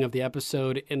beginning of the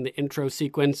episode in the intro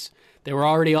sequence, they were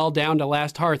already all down to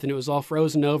Last Hearth, and it was all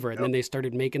frozen over. And then they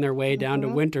started making their way down to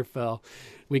Winterfell.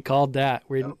 We called that.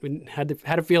 We had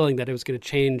a feeling that it was going to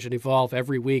change and evolve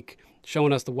every week,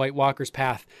 showing us the White Walker's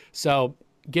path. So,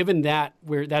 given that,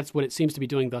 that's what it seems to be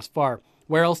doing thus far.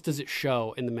 Where else does it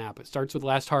show in the map? It starts with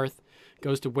Last Hearth,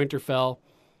 goes to Winterfell.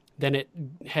 Then it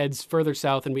heads further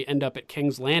south and we end up at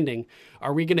King's Landing.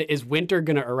 Is winter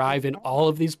going to arrive in all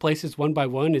of these places one by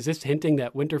one? Is this hinting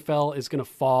that Winterfell is going to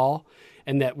fall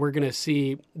and that we're going to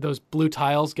see those blue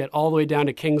tiles get all the way down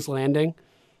to King's Landing?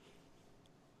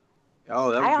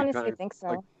 Oh, that would I be honestly think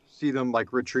so. See them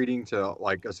retreating to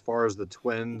as far as the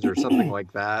Twins or something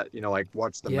like that.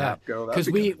 Watch the map go. Because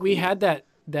we had that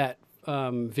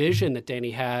vision that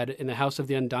Dany had in the House of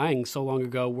the Undying so long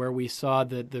ago, where we saw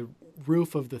the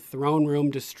roof of the throne room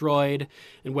destroyed,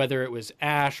 and whether it was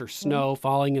ash or snow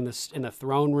falling in the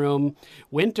throne room.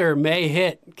 Winter may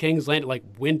hit King's Landing,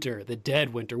 winter, the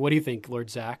dead winter. What do you think,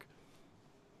 Lord Zach?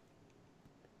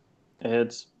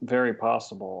 It's very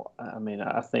possible. I mean,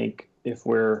 I think if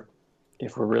we're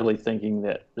really thinking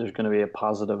that there's going to be a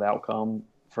positive outcome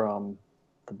from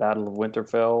the Battle of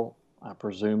Winterfell, I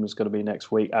presume it's going to be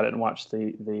next week. I didn't watch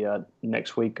the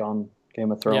next week on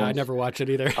Game of Thrones. Yeah, I never watch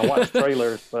it either. I watch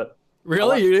trailers, but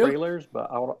really, you do? Trailers, but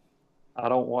I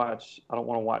don't want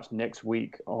to watch next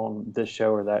week on this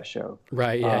show or that show.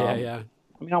 Right? Yeah.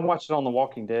 I mean, I watched it on The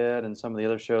Walking Dead and some of the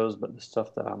other shows, but the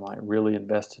stuff that I'm really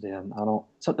invested in, I don't.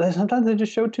 Sometimes they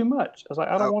just show too much. I was like,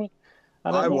 I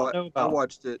I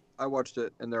watched it,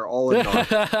 and they're all in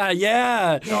North.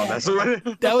 Yeah. No, that's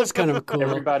what That was kind of cool.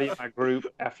 Everybody in my group,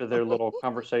 after their little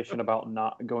conversation about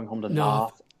not going home to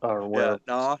Noth or where,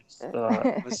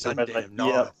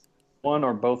 one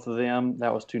or both of them.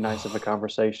 That was too nice of a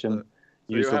conversation.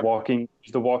 Use the Walking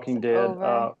Dead.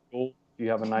 You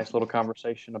have a nice little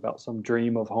conversation about some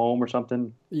dream of home or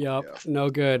something. Yep. No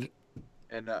good.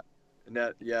 And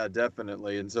that, yeah,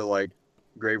 definitely. And so like,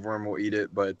 Grave Worm will eat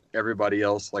it, but everybody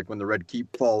else, like when the Red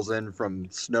Keep falls in from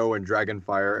snow and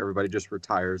dragonfire, everybody just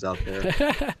retires out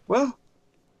there. Well,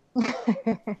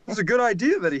 it's a good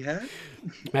idea that he had.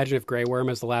 Imagine if Grey Worm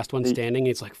is the last one standing.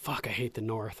 He's like, "Fuck, I hate the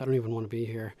North. I don't even want to be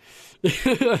here."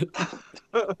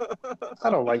 I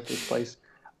don't like this place.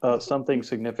 Something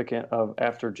significant of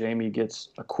after Jaime gets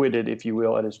acquitted, if you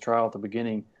will, at his trial at the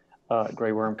beginning,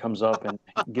 Grey Worm comes up and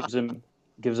gives him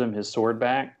his sword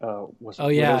back.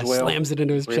 Slams it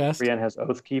into his chest. Brienne has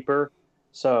Oathkeeper.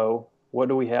 So what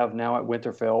do we have now at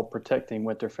Winterfell protecting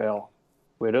Winterfell?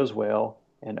 Widow's Wail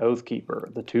and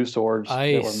Oathkeeper, the two swords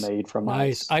that were made from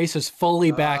ice. Ice is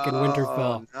fully back in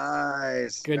Winterfell.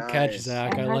 Nice. Good catch,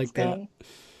 Zach. I like that.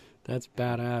 That's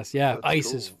badass. Yeah, that's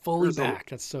Ice is fully back.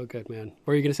 That's so good, man.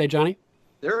 What are you going to say, Johnny?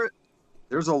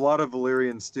 There's a lot of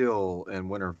Valyrian steel in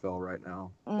Winterfell right now.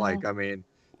 Like, I mean,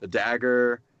 the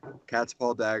dagger, Cat's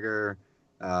Paw dagger,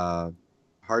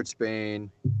 Heartsbane,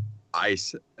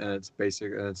 Ice, and it's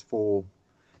basic and it's full.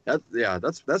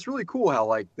 That's really cool how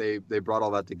like they brought all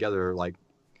that together. Like,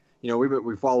 you know,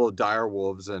 we followed dire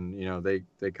wolves, and you know they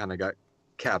kind of got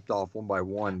capped off one by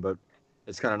one, but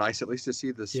it's kind of nice at least to see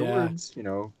the swords, you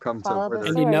know, come to where they're.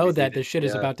 And you know that the shit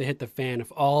is about to hit the fan.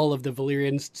 If all of the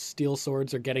Valyrian steel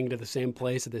swords are getting to the same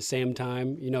place at the same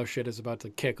time, you know shit is about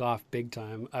to kick off big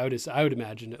time. I would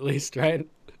imagine at least, right?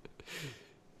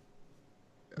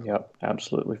 Yep,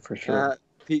 absolutely, for sure.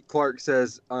 Pete Clark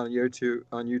says on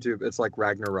YouTube, it's like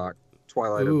Ragnarok,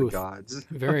 Twilight of the Gods.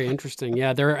 Very interesting.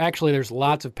 Yeah, there's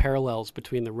lots of parallels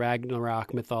between the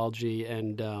Ragnarok mythology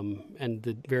and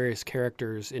the various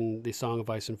characters in the Song of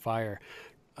Ice and Fire.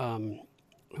 Who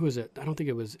is it? I think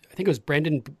it was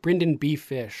Brendan B.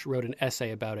 Fish wrote an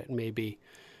essay about it, maybe,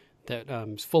 that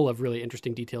is full of really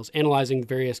interesting details, analyzing the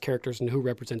various characters and who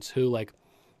represents who. Like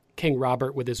King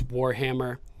Robert with his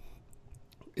warhammer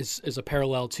is a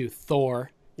parallel to Thor,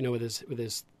 you know, with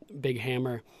his big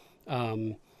hammer.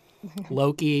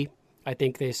 Loki, I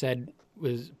think they said,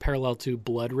 was parallel to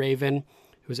Bloodraven.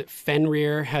 Who's it?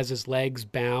 Fenrir has his legs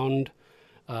bound.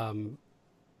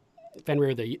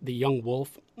 Fenrir, the young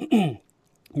wolf,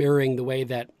 mirroring the way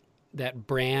that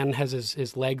Bran has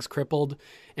his legs crippled,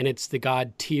 and it's the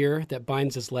god Tyr that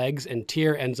binds his legs, and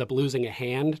Tyr ends up losing a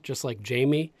hand, just like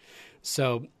Jaime.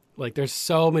 So, like, there's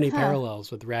so many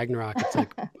parallels with Ragnarok. It's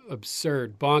like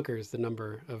absurd, bonkers, the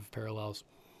number of parallels.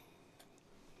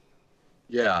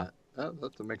 Yeah,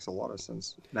 that makes a lot of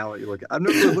sense. Now that you look at it, I've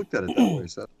never really looked at it that way,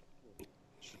 so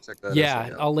should check that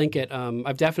out. I'll link it.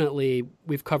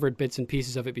 We've covered bits and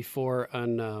pieces of it before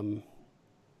on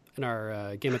in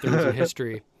our Game of Thrones in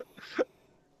history.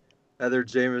 Heather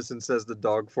Jameson says the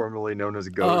dog formerly known as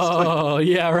Ghost. Oh,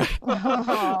 yeah,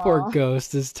 right. Poor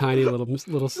Ghost, his tiny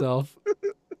little self.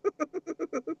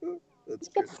 He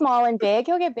gets small and big.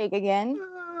 He'll get big again.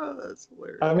 That's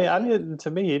hilarious. I mean, to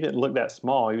me, he didn't look that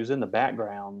small. He was in the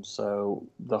background, so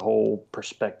the whole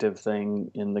perspective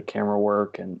thing in the camera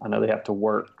work, and I know they have to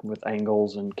work with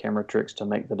angles and camera tricks to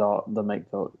make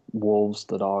the wolves,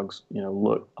 the dogs, you know,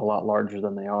 look a lot larger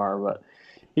than they are. But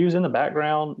he was in the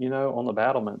background, you know, on the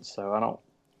battlements. So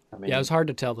it was hard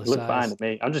to tell the size. Looked fine to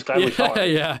me. I'm just glad we saw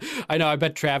it. Yeah, I know. I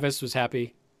bet Travis was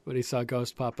happy when he saw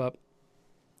Ghost pop up.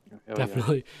 Hell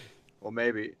definitely. Yeah. Well,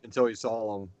 maybe until you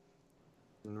saw him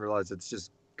and realized it's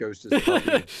just Ghost as a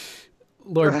puppy.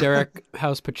 Lord Derek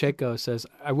House Pacheco says,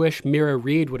 I wish Mira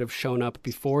Reed would have shown up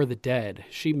before the dead.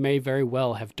 She may very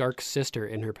well have Dark Sister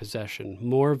in her possession.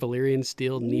 More Valyrian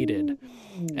steel needed.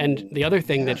 And the other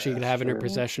thing that she could have in her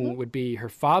possession would be her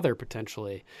father,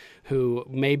 potentially, who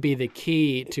may be the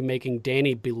key to making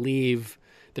Dany believe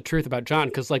the truth about Jon.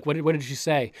 Because, like, what did she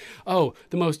say? Oh,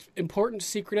 the most important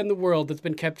secret in the world that's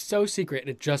been kept so secret, and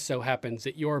it just so happens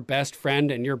that your best friend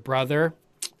and your brother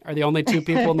are the only two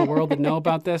people in the world that know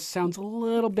about this. Sounds a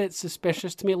little bit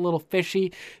suspicious to me, a little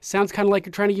fishy. Sounds kind of like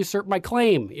you're trying to usurp my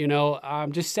claim, you know?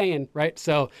 I'm just saying, right?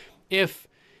 So if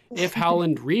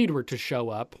Howland Reed were to show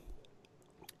up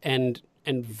and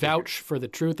vouch for the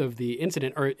truth of the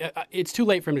incident, or it's too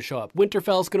late for him to show up.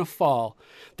 Winterfell's going to fall.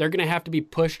 They're going to have to be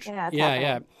pushed.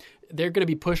 Yeah. They're going to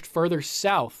be pushed further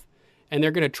south, and they're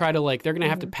going to try to they're going to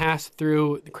have to pass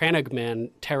through the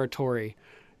Crannogman territory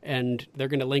and they're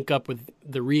going to link up with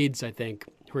the Reeds, I think,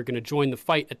 who are going to join the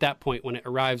fight at that point when it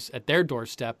arrives at their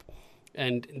doorstep.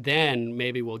 And then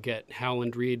maybe we'll get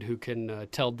Howland Reed, who can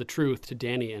tell the truth to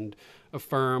Dany and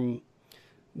affirm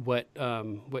what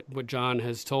Jon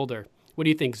has told her. What do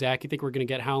you think, Zach? You think we're going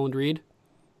to get Howland Reed?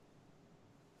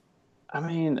 I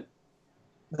mean,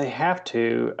 they have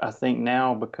to, I think,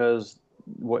 now, because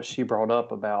what she brought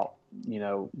up about,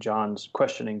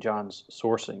 questioning Jon's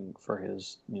sourcing for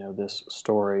his, this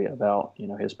story about,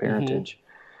 his parentage. Mm-hmm.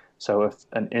 So if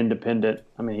an independent,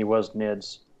 he was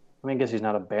Ned's, I guess he's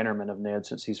not a bannerman of Ned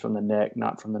since he's from the Neck,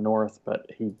 not from the North, but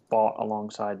he fought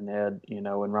alongside Ned, in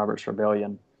Robert's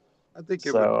Rebellion. I think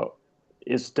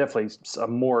it's definitely a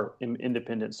more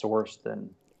independent source than.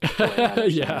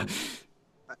 Yeah.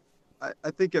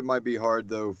 I think it might be hard,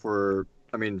 though, from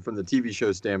the TV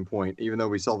show standpoint, even though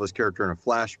we saw this character in a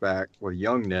flashback with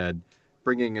young Ned,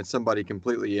 bringing in somebody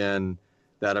completely in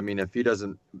that, if he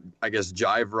doesn't,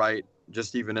 jive right,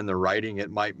 just even in the writing,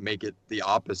 it might make it the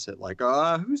opposite. Like,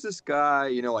 who's this guy?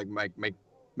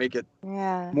 Make it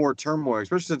more turmoil,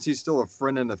 especially since he's still a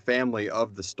friend in the family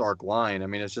of the Stark line.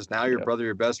 It's just now your brother,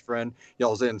 your best friend,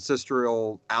 y'all's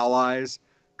ancestral allies.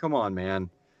 Come on, man.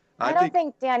 I don't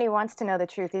think Dany wants to know the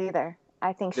truth either.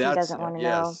 I think she doesn't want to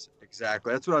know. Yes,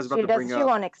 exactly. That's what I was about to bring up. She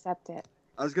won't accept it.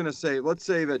 I was going to say, let's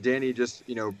say that Dany just,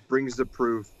 brings the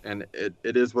proof, and it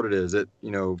is what it is.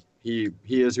 He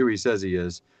is who he says he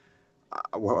is.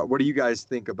 What do you guys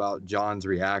think about Jon's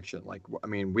reaction? Like,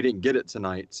 we didn't get it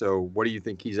tonight, so what do you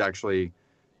think he's actually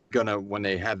gonna, when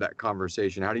they have that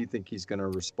conversation, how do you think he's gonna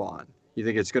respond? You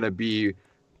think it's gonna be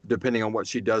depending on what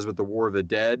she does with the War of the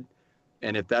Dead?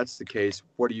 And if that's the case,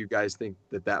 what do you guys think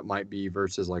that might be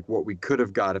versus like what we could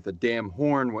have got if a damn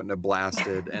horn wouldn't have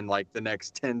blasted and like the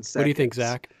next 10 seconds? What do you think,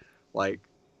 Zach? Like,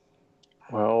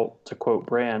 well, to quote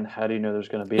Bran, how do you know there's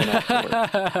going to be an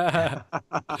afterward?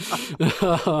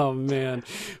 Oh man!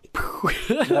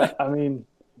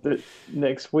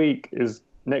 Next week is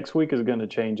going to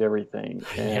change everything,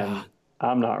 and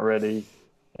I'm not ready.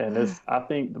 And I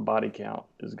think the body count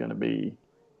is going to be.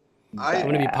 I'm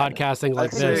going to be podcasting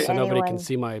like this, so nobody can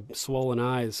see my swollen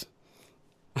eyes.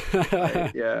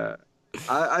 Yeah,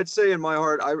 I'd say in my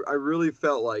heart, I really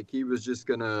felt like he was just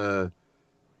gonna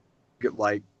get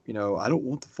like. I don't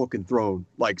want the fucking throne,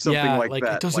 like something like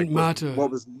that. It doesn't matter.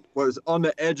 What was on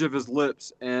the edge of his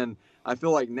lips, and I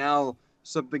feel like now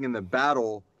something in the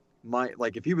battle might,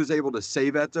 like, if he was able to say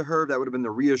that to her, that would have been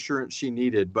the reassurance she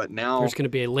needed. But now there's going to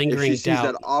be a lingering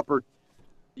doubt.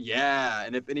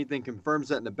 And if anything confirms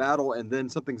that in the battle, and then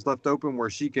something's left open where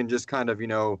she can just kind of,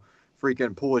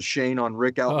 freaking pull a Shane on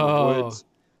Rick out in the woods.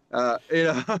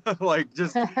 Like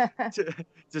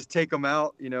just take them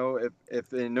out, if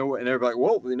they know, and everybody,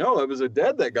 well, it was a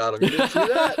dead that got him. You didn't see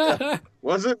that?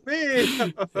 Wasn't me.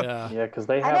 Yeah, because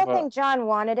they have. I don't think Jon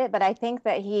wanted it, but I think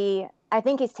that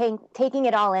he's taking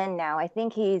it all in now. I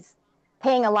think he's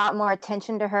paying a lot more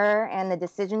attention to her and the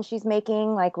decisions she's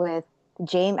making, like with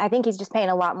Jaime. I think he's just paying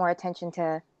a lot more attention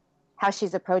to how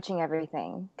she's approaching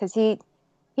everything, because he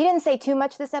didn't say too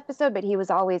much this episode, but he was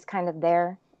always kind of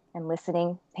there and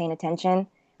listening, paying attention.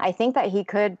 I think that he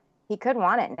could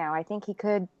want it now. I think he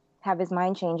could have his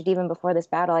mind changed even before this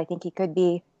battle. I think he could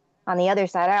be on the other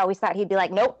side. I always thought he'd be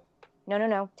like, nope,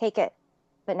 no, take it.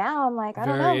 But now I'm like, I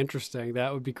don't know. Very interesting.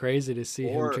 That would be crazy to see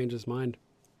him change his mind.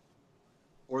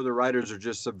 Or the writers are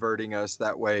just subverting us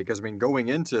that way. Because, going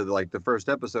into like the first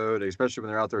episode, especially when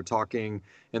they're out there talking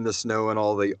in the snow and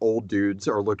all the old dudes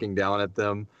are looking down at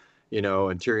them, and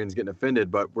Tyrion's getting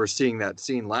offended. But we're seeing that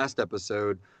scene last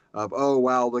episode of, oh,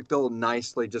 wow, look, they'll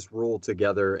nicely just rule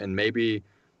together, and maybe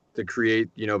to create,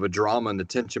 the drama and the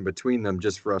tension between them,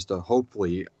 just for us to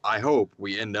I hope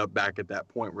we end up back at that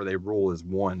point where they rule as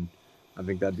one. I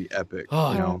think that'd be epic,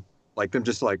 like them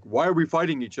just like, why are we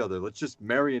fighting each other? Let's just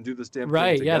marry and do this damn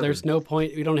thing together. Yeah, there's no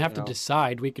point. We don't have to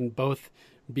decide. We can both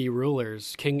be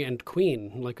rulers, king and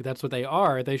queen. Like, that's what they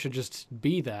are. They should just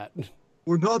be that.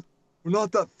 We're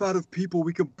not that fat of people.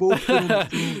 We can both fit on the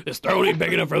throne. This throne ain't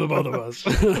big enough for the both of us.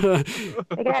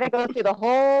 They gotta go through the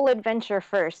whole adventure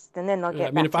first, and then they'll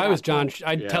get. If I was Jon,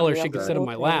 I'd tell her she could sit on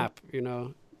my lap.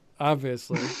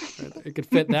 Obviously, it could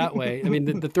fit that way.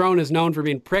 The throne is known for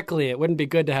being prickly. It wouldn't be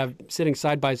good to have sitting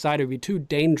side by side. It would be too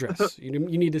dangerous. You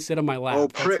need to sit on my lap. Oh,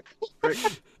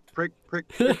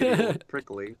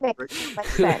 prickly. Makes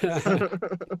sense.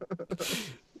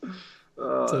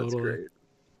 Oh, that's great.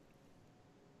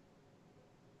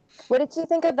 What did you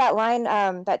think of that line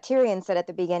that Tyrion said at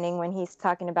the beginning when he's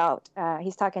talking to,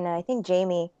 I think,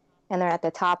 Jaime, and they're at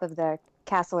the top of the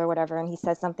castle or whatever, and he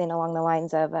says something along the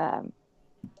lines of,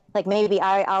 like, maybe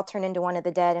I'll turn into one of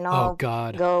the dead and I'll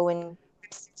go and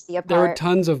apart. There were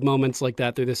tons of moments like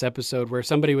that through this episode where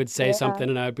somebody would say something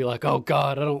and I'd be like, oh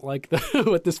God, I don't like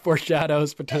what this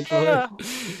foreshadows potentially.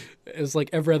 It was like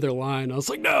every other line. I was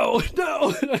like, no.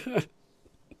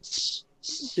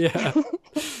 Yeah.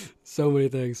 So many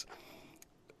things.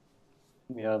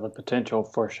 Yeah, the potential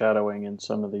foreshadowing in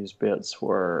some of these bits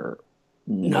were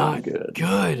not good.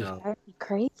 That'd be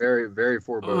crazy. Very, very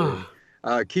foreboding.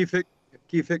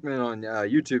 Keith Hickman on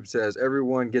YouTube says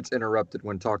everyone gets interrupted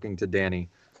when talking to Danny.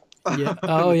 Yeah.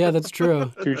 Oh, yeah, that's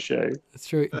true. Touche. That's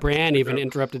true. Bran even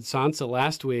interrupted Sansa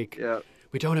last week. Yeah.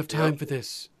 We don't have time for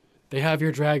this. They have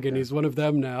your dragon. He's one of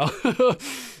them now.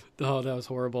 Oh, that was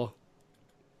horrible.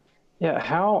 Yeah,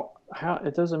 how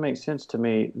it doesn't make sense to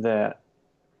me that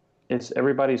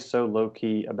everybody's so low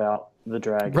key about the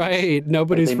dragon. Right,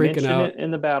 nobody's freaking out.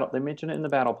 They mention it in the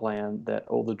battle plan that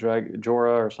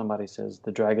Jorah or somebody says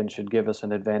the dragon should give us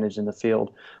an advantage in the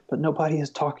field, but nobody is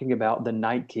talking about the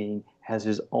Night King has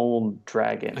his own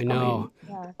dragon. I know.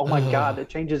 Oh my God, that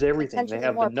changes everything. They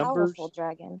have the numbers.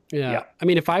 Dragon. Yeah. I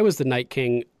mean, if I was the Night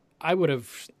King, I would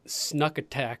have sneak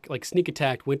attacked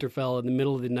Winterfell in the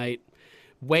middle of the night,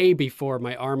 way before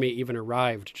my army even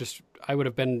arrived. I would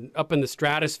have been up in the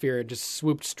stratosphere and just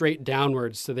swooped straight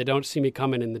downwards so they don't see me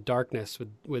coming in the darkness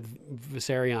with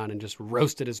Viserion, and just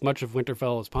roasted as much of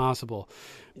Winterfell as possible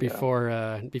before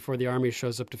the army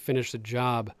shows up to finish the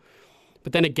job.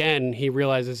 But then again, he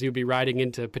realizes he would be riding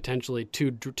into potentially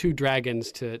two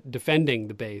dragons to defending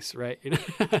the base, right?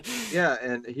 Yeah,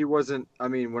 and he wasn't. I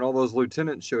mean, when all those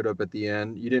lieutenants showed up at the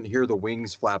end, you didn't hear the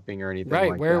wings flapping or anything. Right?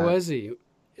 Like Where that. was he?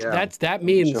 Yeah. That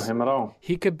means show him at all.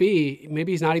 He could be.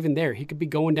 Maybe he's not even there. He could be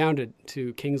going down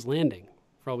to King's Landing,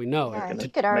 for all we know. Yeah, he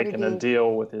could already making a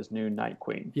deal with his new Night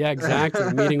Queen. Yeah,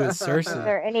 exactly. Meeting with Cersei. Are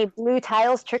there any blue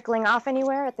tiles trickling off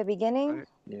anywhere at the beginning?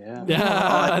 Yeah.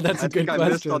 That's a good question. I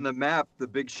missed on the map the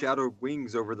big shadowed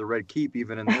wings over the Red Keep,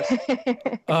 even in this.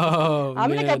 Oh,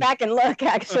 I'm gonna go back and look.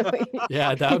 Actually.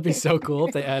 Yeah, that would be so cool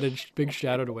if they added big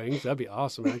shadowed wings. That'd be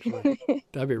awesome. Actually,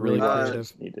 that'd be really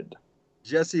creative. Needed.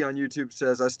 Jesse on YouTube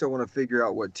says, I still want to figure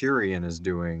out what Tyrion is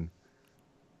doing.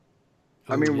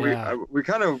 I mean, we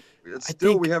kind of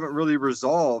we haven't really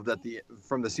resolved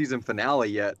from the season finale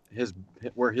yet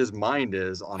where his mind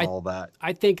is on all that.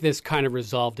 I think this kind of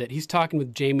resolved it. He's talking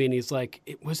with Jaime and he's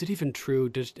like, was it even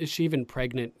true? Is she even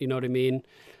pregnant? You know what I mean?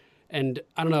 And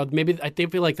I don't know, maybe I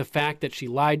feel like the fact that she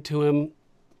lied to him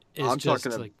is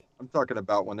I'm talking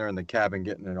about when they're in the cabin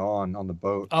getting it on the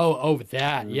boat. Oh,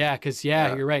 that. Yeah, because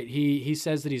you're right. He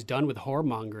says that he's done with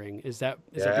whoremongering. Is that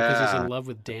because he's in love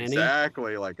with Dany?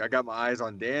 Exactly. Like, I got my eyes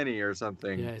on Dany or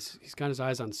something. Yeah, he's got his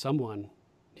eyes on someone.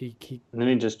 He And then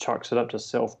he just chalks it up to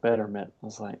self-betterment. I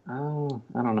was like, oh,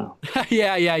 I don't know.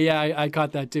 Yeah. I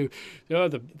caught that too. Oh,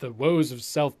 the woes of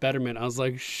self-betterment. I was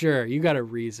like, sure, you got a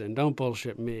reason. Don't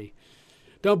bullshit me.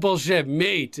 Don't bullshit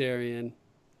me, Tyrion.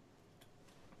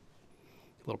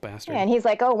 Little bastard. Yeah, and he's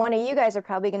like, oh, one of you guys are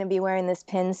probably going to be wearing this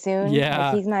pin soon. Yeah.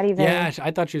 Like, he's not even. Yeah, I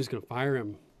thought she was going to fire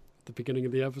him at the beginning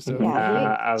of the episode.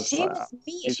 Yeah, she was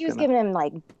mean. She was giving him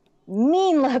like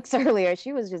mean looks earlier.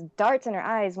 She was just darts in her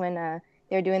eyes when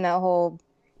they were doing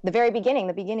the very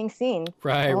beginning scene.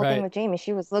 Right, the whole thing with Jaime.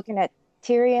 She was looking at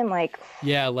Tyrion like,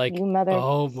 you mother.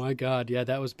 Oh my God, yeah,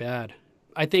 that was bad.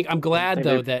 I'm glad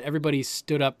though that everybody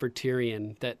stood up for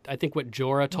Tyrion. That I think what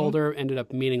Jorah told her ended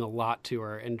up meaning a lot to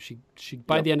her, and she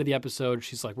by the end of the episode,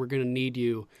 she's like, "We're gonna need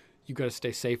you. You got to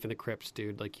stay safe in the crypts,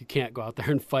 dude. Like, you can't go out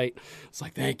there and fight." It's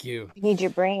like, thank you. We need your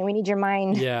brain. We need your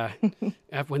mind. Yeah.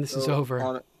 When this is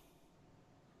over.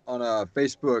 On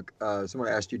Facebook, someone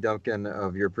asked you, Duncan,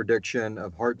 of your prediction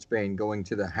of Heartsbane going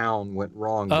to the Hound went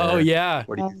wrong. Oh, yeah.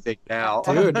 What do you think now?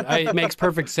 Dude, it makes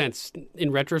perfect sense.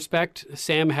 In retrospect,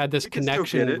 Sam had this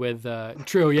connection with...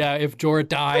 true, yeah. If Jorah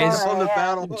dies...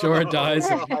 Jorah dies.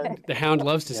 The Hound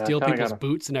loves to steal people's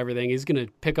boots and everything. He's going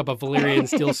to pick up a Valyrian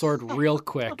steel sword real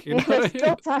quick. You know?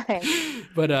 Still time.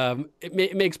 But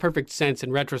it makes perfect sense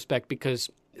in retrospect because...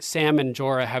 Sam and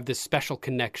Jorah have this special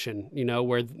connection, you know,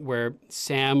 where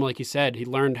Sam, like you said, he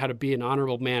learned how to be an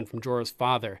honorable man from Jorah's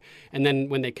father. And then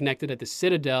when they connected at the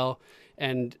Citadel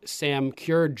and Sam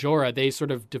cured Jorah, they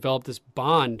sort of developed this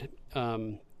bond.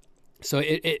 So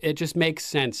it just makes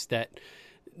sense that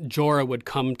Jorah would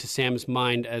come to Sam's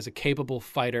mind as a capable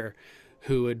fighter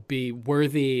who would be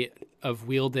worthy of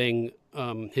wielding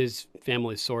his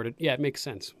family's sword. Yeah, it makes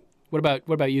sense. What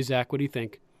about you, Zach? What do you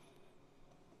think?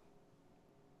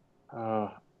 I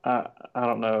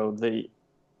don't know.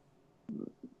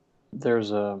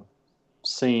 There's a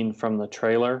scene from the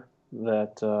trailer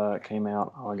that came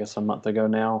out, I guess a month ago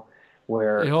now,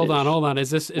 Where hey, hold on. Is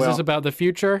this about the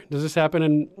future? Does this happen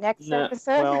in next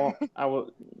episode? Well, I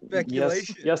will.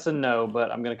 Speculation. Yes and no,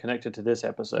 but I'm going to connect it to this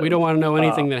episode. We don't want to know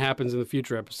anything that happens in the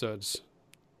future episodes.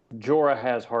 Jorah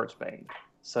has Heartsbane.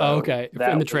 So okay.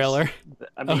 In the trailer.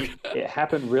 I mean, It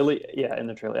happened really, in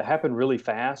the trailer. It happened really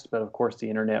fast, but of course the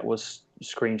internet was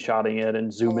screenshotting it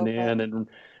and zooming in and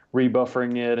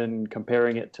rebuffering it and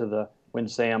comparing it to when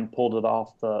Sam pulled it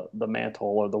off the mantle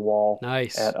or the wall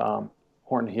at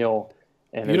Horn Hill.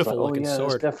 And beautiful it was looking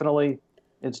sword.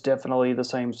 It's definitely the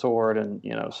same sword, and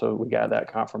so we got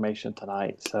that confirmation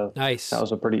tonight. So nice. That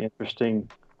was a pretty interesting.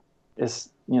 It's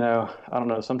I don't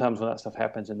know. Sometimes when that stuff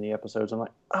happens in the episodes, I'm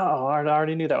like, oh, I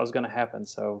already knew that was going to happen.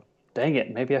 So dang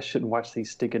it, maybe I shouldn't watch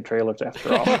these stinking trailers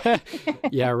after all.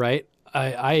 Yeah, right.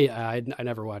 I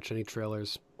never watch any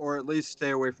trailers, or at least stay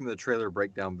away from the trailer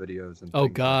breakdown videos. And oh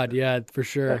God, yeah, for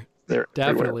sure. They're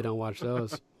definitely everywhere. Don't watch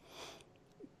those.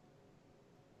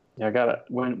 Yeah, I got it.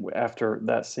 After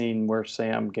that scene where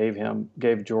Sam gave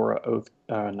Jorah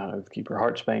not Oathkeeper,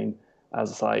 Heartsbane. I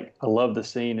was like, I love the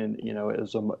scene, and it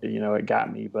was it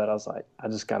got me, but I was like, I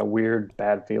just got a weird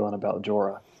bad feeling about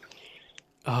Jorah.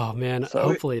 Oh man, so,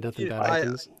 hopefully nothing bad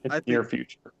happens in the near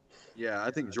future. Yeah,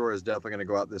 I think Jorah is definitely going to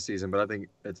go out this season, but I think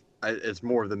it's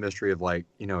more of the mystery of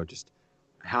just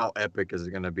how epic is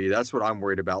it going to be. That's what I'm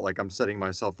worried about. Like I'm setting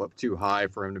myself up too high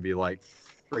for him to be like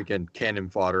freaking cannon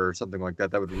fodder or something like that.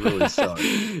 That would really suck.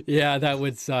 Yeah, that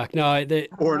would suck. No,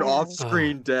 or an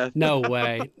off-screen death. No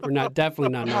way. We're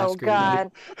definitely not an off-screen death. Oh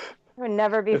God, I would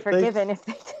never be forgiven if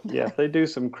they did. Yeah, if they do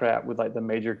some crap with like the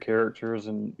major characters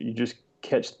and you just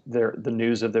catch the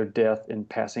news of their death in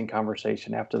passing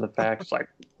conversation after the fact, it's like,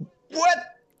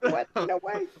 what? No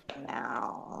way.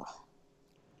 No.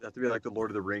 You have to be like the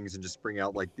Lord of the Rings and just bring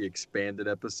out like the expanded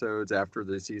episodes after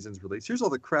the season's release. Here's all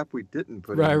the crap we didn't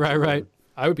put in. Right.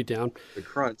 I would be down. The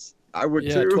crunch. I would too.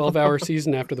 Yeah, 12-hour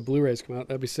season after the Blu-rays come out.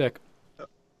 That'd be sick.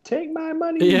 Take my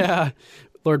money. Yeah.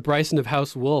 Lord Bryson of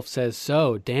House Wolf says,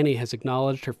 so Dany has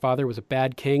acknowledged her father was a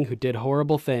bad king who did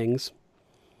horrible things.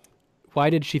 Why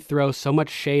did she throw so much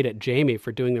shade at Jaime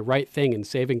for doing the right thing and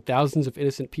saving thousands of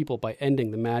innocent people by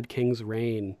ending the Mad King's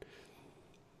reign?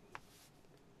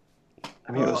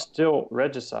 I mean, it was still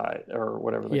regicide or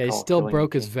whatever they call it. Yeah, he still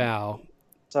broke his vow.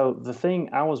 So the thing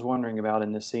I was wondering about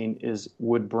in this scene is,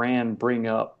 would Bran bring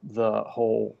up the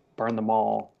whole burn them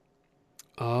all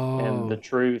and the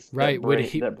truth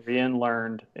that Brienne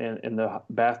learned in the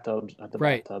bathtub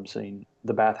scene,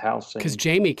 the bathhouse scene? Because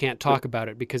Jaime can't talk about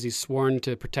it because he's sworn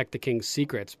to protect the king's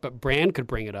secrets, but Bran could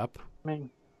bring it up. I mean,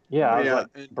 I was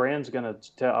like, Bran's going to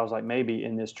tell. I was like, maybe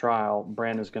in this trial,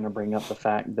 Bran is going to bring up the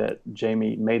fact that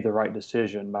Jaime made the right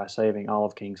decision by saving all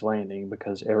of King's Landing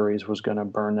because Aerys was going to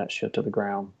burn that shit to the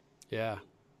ground. Yeah.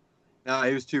 No,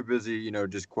 he was too busy,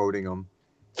 just quoting him.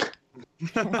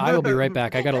 I will be right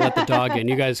back. I got to let the dog in.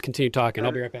 You guys continue talking.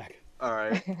 I'll be right back. All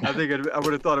right. I think I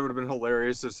would have thought it would have been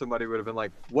hilarious if somebody would have been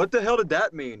like, what the hell did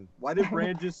that mean? Why did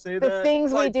Bran just say that? The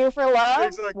things we do for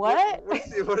love? Like, what?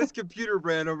 What is computer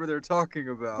Bran over there talking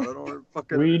about? I don't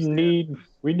fucking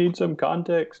We need some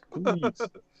context, please.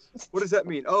 What does that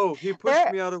mean? Oh, he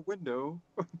pushed me out a window.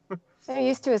 They're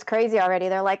used to his crazy already.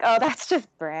 They're like, oh, that's just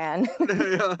Bran.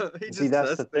 See,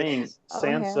 that's the thing.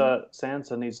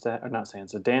 Sansa needs to, or not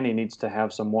Sansa, Dany needs to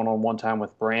have some one-on-one time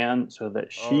with Bran so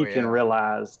that she can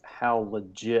realize how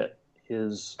legit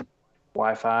his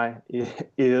Wi-Fi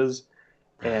is.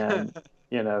 And,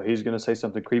 he's going to say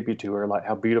something creepy to her, like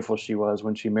how beautiful she was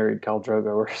when she married Khal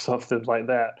Drogo or something like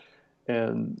that.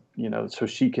 And, so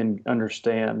she can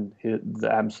understand the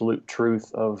absolute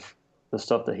truth of the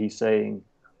stuff that he's saying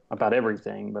about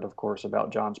everything, but of course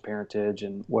about Jon's parentage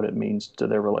and what it means to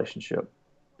their relationship.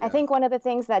 I think one of the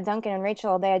things that Duncan and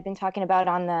Rachel, they had been talking about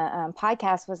on the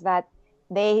podcast was that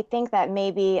they think that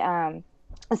maybe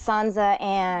Sansa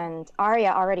and Arya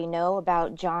already know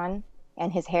about Jon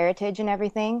and his heritage and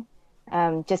everything,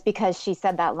 just because she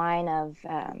said that line of,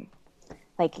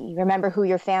 you remember who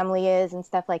your family is and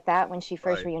stuff like that when she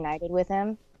first reunited with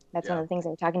him. That's one of the things they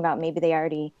were talking about. Maybe they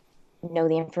already know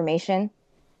the information.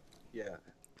 Yeah.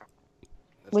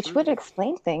 Which would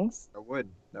explain things. That would.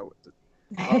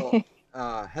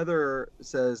 Heather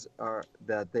says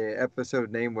that the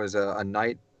episode name was A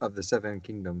Knight of the Seven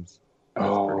Kingdoms.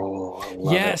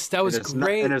 Yes, that was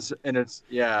great. It's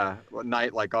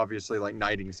knight, like obviously like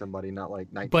knighting somebody, not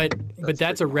like knight. But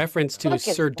that's a reference to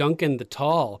Sir Duncan the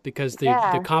Tall, because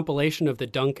the compilation of the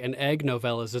Dunk and Egg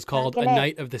novellas is called A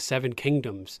Knight of the Seven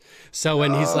Kingdoms. So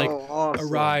when he's like,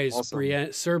 arise,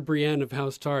 Sir Brienne of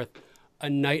House Tarth. a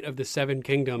Knight of the Seven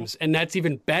Kingdoms. And that's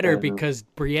even better because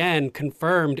Brienne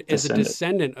confirmed is a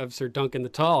descendant of Sir Duncan the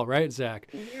Tall, right,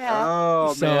 Zach? Yeah.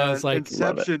 Oh, So man. I was like,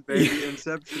 Inception, baby,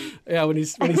 Inception. Yeah, when he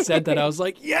said that, I was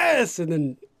like, yes! And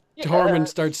then Tormund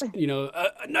starts,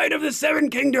 a Knight of the Seven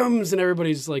Kingdoms, and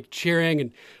everybody's like cheering.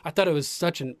 And I thought it was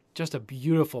just a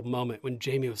beautiful moment when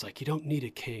Jaime was like, you don't need a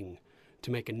king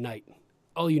to make a knight.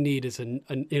 All you need is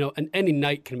any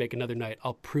knight can make another knight.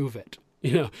 I'll prove it.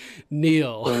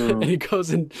 Kneel. And he goes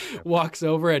and walks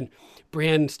over, and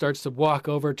Brienne starts to walk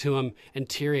over to him, and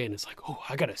Tyrion is like, oh,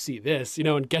 I got to see this,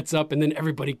 and gets up, and then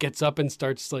everybody gets up and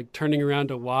starts like turning around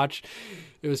to watch.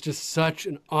 It was just such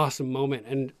an awesome moment.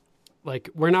 And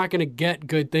like, we're not going to get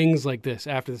good things like this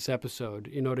after this episode.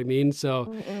 You know what I mean?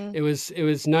 So it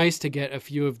was nice to get a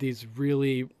few of these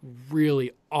really,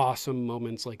 really awesome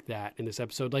moments like that in this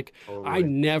episode. Like, I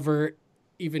never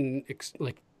even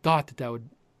thought that would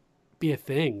be a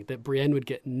thing, that Brienne would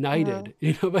get knighted,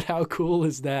 but how cool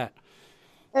is that?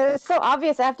 It's so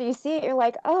obvious after you see it. You're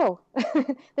like, oh,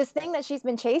 this thing that she's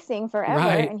been chasing forever,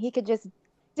 and he could just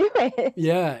do it.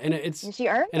 Yeah, and she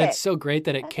earned it. And it's so great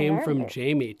that it came from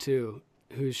Jaime too,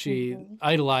 who she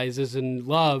idolizes and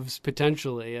loves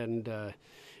potentially, and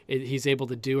he's able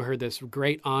to do her this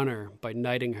great honor by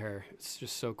knighting her. It's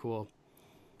just so cool.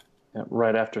 Yeah,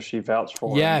 right after she vouched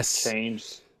for him,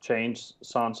 changed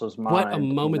Sansa's mind. What a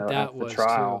moment that was!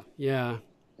 Trial. Too. Yeah,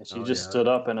 and she just stood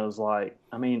up and was like,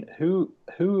 I mean, who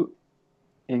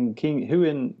in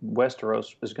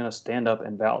Westeros is going to stand up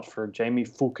and vouch for Jaime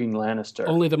fucking Lannister?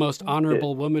 Only the most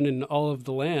honorable woman in all of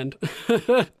the land.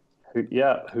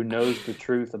 who knows the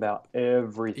truth about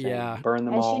everything. Yeah. Burn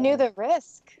them all. And she knew the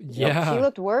risk. Yeah. She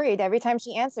looked worried. Every time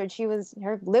she answered,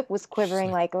 her lip was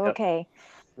quivering like, okay,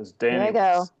 here I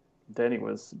go. Dany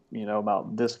was,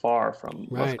 about this far from,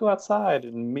 let's go outside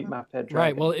and meet my pet dragon.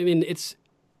 Right. Well, I mean,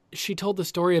 she told the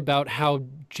story about how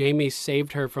Jaime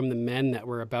saved her from the men that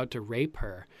were about to rape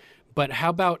her. But how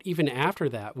about even after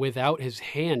that, without his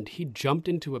hand, he jumped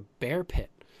into a bear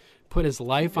pit, put his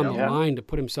life on the line to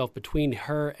put himself between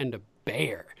her and a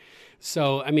bear.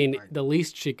 So, I mean, the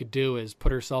least she could do is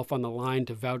put herself on the line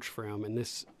to vouch for him in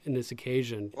this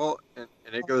occasion. Well, and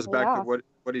it goes back to what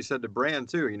he said to Bran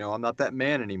too. I'm not that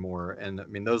man anymore, and I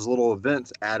mean those little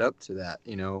events add up to that.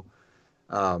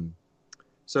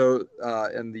 So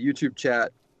in the YouTube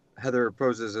chat, Heather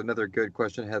poses another good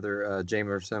question, Heather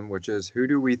Jamerson, which is, who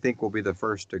do we think will be the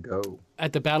first to go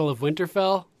at the Battle of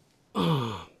Winterfell?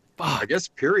 Oh, fuck. I guess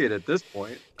period at this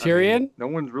point. Tyrion? I mean, no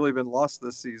one's really been lost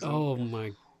this season. Oh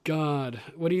my God.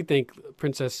 What do you think,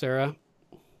 Princess Sarah?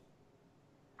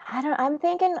 I'm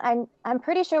thinking, I'm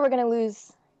pretty sure we're going to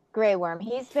lose Grey Worm.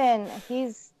 It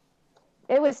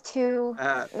was too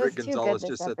good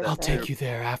this episode. I'll take you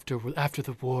there after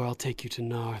the war. I'll take you to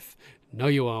Narth. No,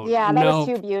 you won't. Yeah, that was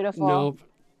too beautiful. Nope.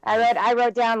 I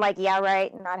wrote down like, yeah, right.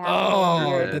 Not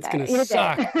having that's going to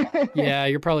suck. Yeah,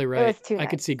 you're probably right. It was too nice. I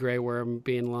could see Grey Worm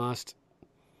being lost.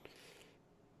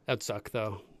 That'd suck,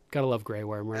 though. Gotta love Grey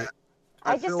Worm, right?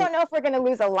 I just don't know if we're going to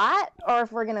lose a lot or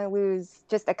if we're going to lose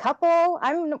just a couple.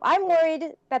 I'm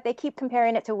worried that they keep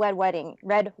comparing it to Red Wedding,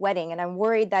 and I'm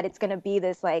worried that it's going to be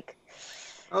this like.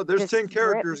 Oh, there's 10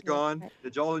 characters gone.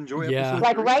 Did y'all enjoy episode 3?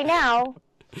 Like right now.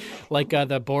 Like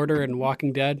the border in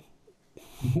Walking Dead.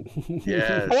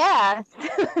 Yes. Yeah.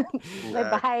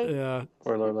 Bye. Yeah.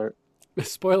 Spoiler alert.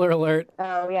 Spoiler alert.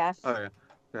 Oh yeah. Oh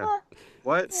yeah.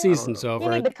 What? Season's over.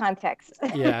 You need the context.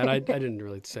 Yeah, and I didn't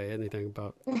really say anything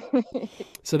about.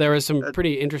 So there was some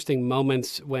pretty interesting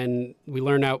moments when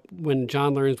when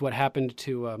Jon learns what happened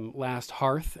to Last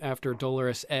Hearth after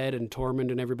Dolorous Edd and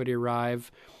Tormund and everybody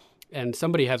arrive. And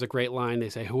somebody has a great line. They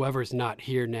say, "Whoever's not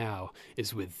here now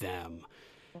is with them,"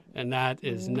 and that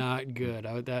is not good.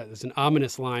 That is an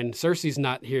ominous line. Cersei's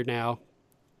not here now,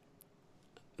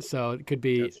 so it could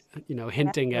be,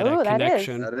 hinting at a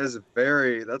connection.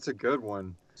 That's a good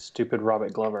one. Stupid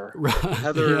Robert Glover.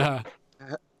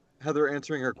 Heather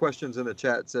answering her questions in the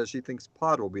chat says she thinks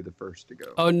Pod will be the first to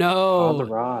go. Oh no! Pod the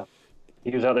Rod.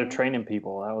 He was out there training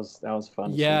people. That was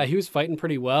fun. Yeah, he was fighting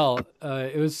pretty well.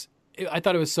 I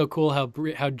thought it was so cool how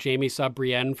Jaime saw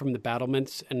Brienne from the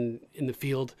battlements and in the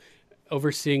field,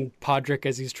 overseeing Podrick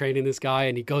as he's training this guy,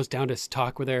 and he goes down to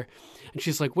talk with her, and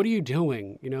she's like, "What are you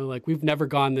doing? We've never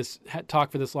gone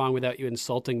talk for this long without you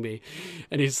insulting me."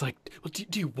 And he's like, "Well,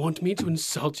 do you want me to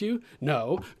insult you?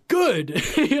 No, good."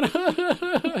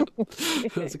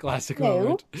 That's a classic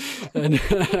moment. And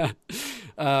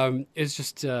it's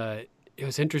just it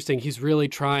was interesting. He's really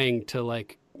trying to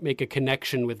make a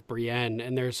connection with Brienne,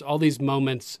 and there's all these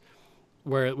moments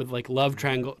where with love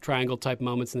triangle type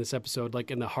moments in this episode,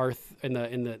 like in the hearth in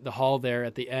the hall there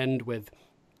at the end with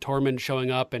Tormund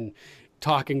showing up and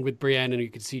talking with Brienne, and you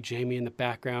can see Jaime in the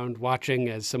background watching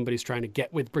as somebody's trying to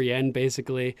get with Brienne,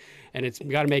 basically. And it's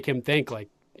got to make him think, like,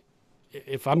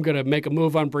 if I'm going to make a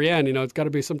move on Brienne, it's got to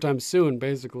be sometime soon,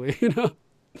 basically,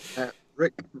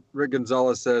 Rick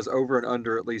Gonzalez says over and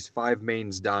under at least 5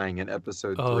 mains dying in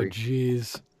episode 3. Oh,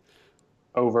 jeez.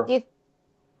 Over.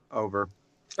 Over.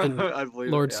 I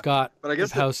believe Lord Scott, but I guess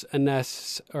House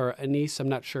Anise, I'm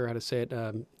not sure how to say it.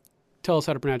 Tell us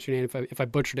how to pronounce your name if I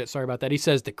butchered it. Sorry about that. He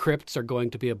says the crypts are going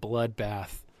to be a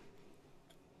bloodbath.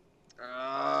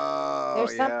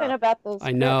 There's something about those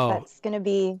crypts that's going to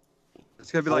be.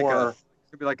 It's going to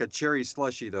be like a cherry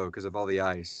slushy though, because of all the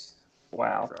ice.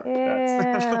 Wow.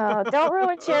 Ew, don't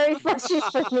ruin cherry slushies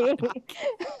for me.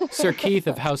 Sir Keith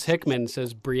of House Hickman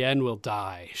says Brienne will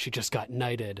die. She just got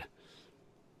knighted.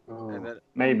 Oh,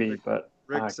 maybe, but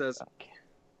Rick says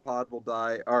Pod will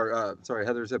die. Or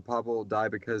Heather said Pod will die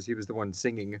because he was the one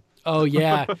singing. Oh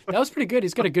yeah, that was pretty good.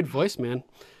 He's got a good voice, man.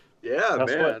 Yeah,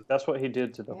 man. That's what he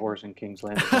did to the horse in King's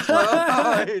Landing.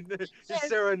 He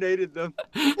serenaded them.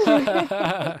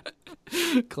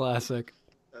 Classic.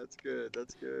 That's good.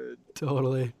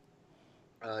 Totally.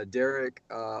 Derek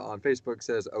on Facebook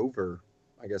says over.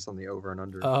 I guess on the over and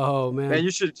under. Oh man. Man,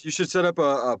 you should set up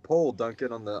a poll,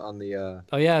 Duncan, on the.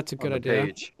 Oh yeah, it's a good idea.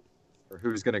 Page for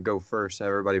who's gonna go first. Have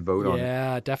everybody vote on it.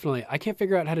 Yeah, definitely. I can't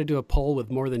figure out how to do a poll with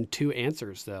more than 2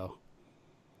 answers though.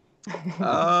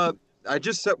 I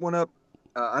just set one up.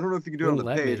 I don't know if you can do it on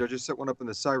the page. I just set one up in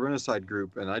the Sirenicide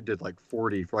group, and I did like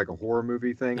 40 for like a horror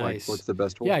movie thing. Nice. Like, what's the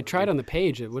best? Yeah, I tried on the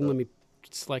page. It wouldn't let me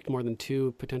select more than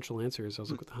 2 potential answers. I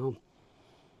was like, what the hell?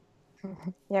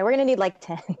 Yeah, we're gonna need like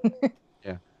 10.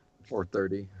 Yeah, or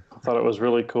 30. I thought it was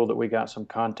really cool that we got some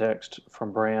context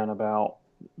from Bran about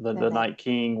the Night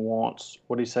King wants,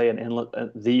 what do you say,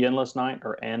 the endless night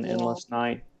or an endless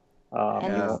night?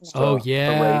 Oh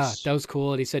yeah, that was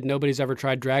cool. And he said nobody's ever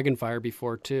tried Dragonfire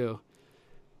before too.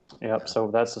 Yep.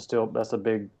 So that's a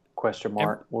big question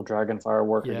mark. Will Dragonfire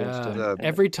work against him?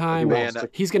 Every time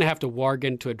he's going to have to warg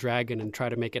into a dragon and try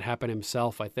to make it happen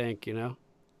himself. I think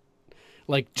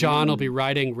like Jon will be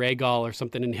riding Rhaegal or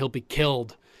something, and he'll be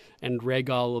killed, and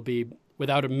Rhaegal will be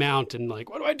without a mount and like,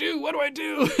 what do I do?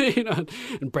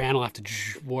 And Bran will have to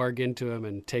warg into him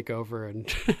and take over and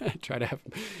try to have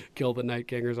him kill the Night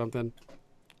King or something.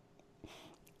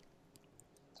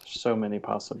 So many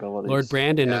possibilities. Lord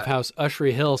Brandon of House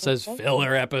Ushery Hill says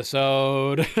filler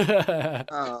episode.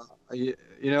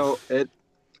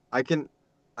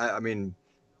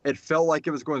 It felt like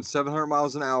it was going 700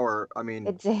 miles an hour. I mean,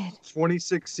 it did.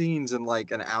 26 scenes in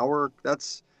like an hour.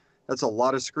 That's a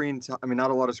lot of screen time. I mean,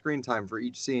 not a lot of screen time for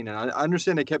each scene. And I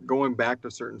understand they kept going back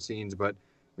to certain scenes, but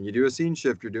when you do a scene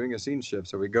shift, you're doing a scene shift.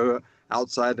 So we go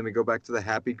outside, then we go back to the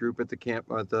happy group at the camp,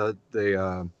 at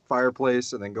the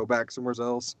fireplace, and then go back somewhere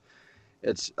else.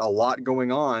 It's a lot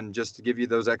going on just to give you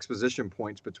those exposition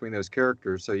points between those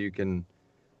characters, so you can.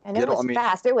 And it was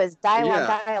fast. It was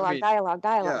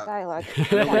dialogue.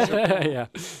 Yeah.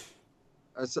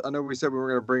 I know we said we were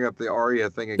going to bring up the Arya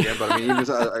thing again, but I mean, even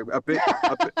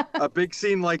a big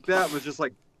scene like that was just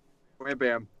like, wham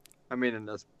bam. I mean, and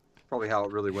that's probably how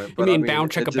it really went. But bow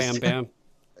chicka bam bam.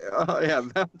 Yeah,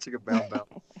 bow chicka bam bam.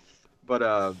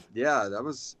 But that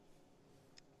was.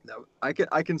 I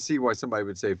can see why somebody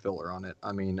would say filler on it.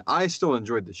 I mean, I still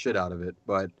enjoyed the shit out of it,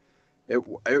 but it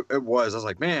was. I was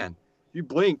like, man, you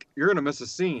blink, you're gonna miss a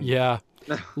scene. Yeah.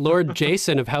 Lord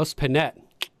Jason of House Panette.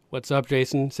 What's up,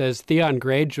 Jason? Says Theon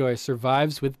Greyjoy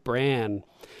survives with Bran.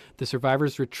 The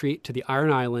survivors retreat to the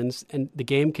Iron Islands, and the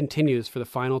game continues for the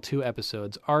final 2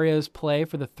 episodes. Arya's play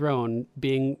for the throne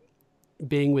being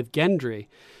with Gendry.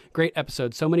 Great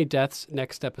episode. So many deaths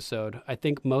next episode. I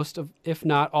think most of, if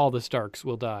not all, the Starks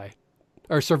will die.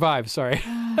 Or survive, sorry.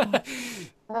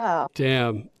 Oh.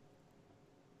 Damn.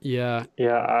 Yeah.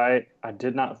 Yeah, I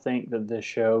did not think that this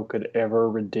show could ever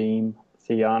redeem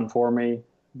Theon for me,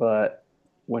 but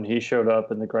when he showed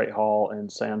up in the Great Hall and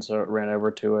Sansa ran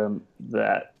over to him,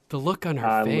 the look on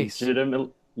her face. For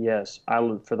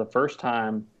the first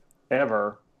time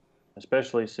ever,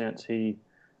 especially since he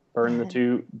burned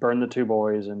the two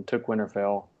boys and took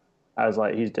Winterfell, I was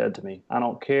like, he's dead to me. I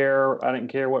don't care. I didn't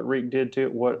care what Reek did to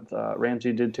it, what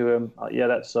Ramsay did to him. Yeah,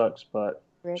 that sucks, but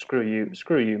screw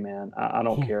you, man. I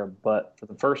don't care. But for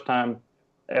the first time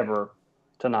ever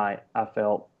tonight, I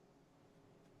felt,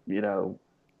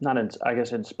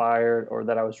 inspired, or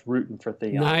that I was rooting for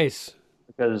Theon. Nice.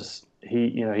 Because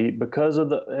he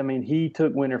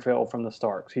took Winterfell from the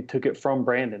Starks. He took it from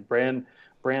Brandon. Bran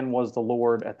was the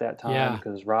Lord at that time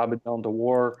because Robb had gone to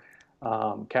war.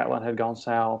 Catelyn had gone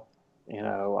south.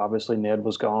 Obviously Ned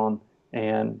was gone.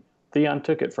 And Theon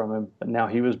took it from him, but now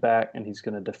he was back, and he's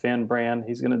going to defend Bran.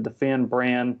 He's going to defend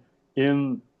Bran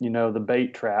in, the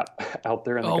bait trap out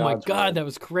there in the God's my God, Realm. that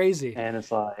was crazy. And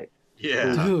it's like,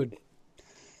 dude.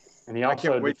 And he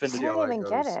also defended. I don't even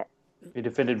get it. He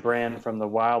defended Bran from the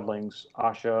wildlings,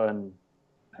 Asha and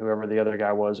whoever the other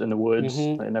guy was in the woods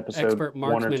in episode Expert 1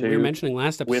 or marksman 2. We were mentioning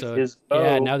last episode. With his bow.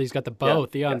 Yeah, now that he's got the bow.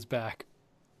 Theon's back.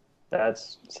 I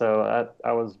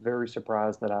was very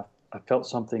surprised that I felt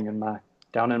something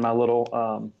down in my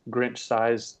little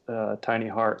Grinch-sized tiny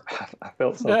heart. I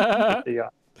felt something.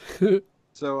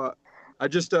 So I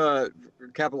just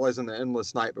capitalized on the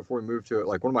Endless Night before we move to it.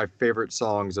 Like, one of my favorite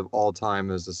songs of all time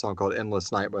is a song called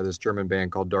Endless Night by this German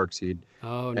band called Darkseed.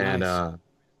 Oh, nice.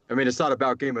 And it's not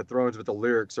about Game of Thrones, but the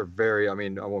lyrics are very, I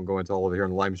won't go into all of it here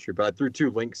on Lime Street, but I threw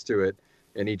 2 links to it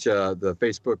in each the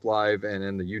Facebook Live and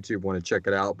in the YouTube one to check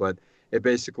it out. But it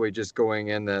basically just going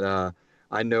in that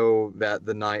I know that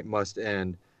the night must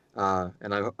end,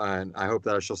 and I hope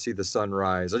that I shall see the sun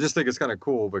rise. I just think it's kind of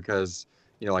cool because,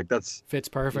 that's fits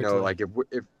perfectly. Like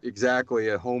if exactly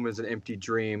a home is an empty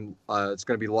dream, it's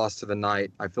going to be lost to the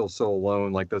night. I feel so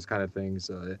alone, like those kind of things.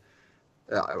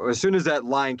 As soon as that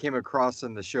line came across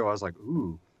in the show, I was like,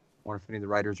 ooh, I wonder if any of the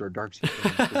writers are Darkseid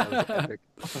fans, 'cause that was epic.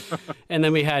 And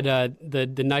then we had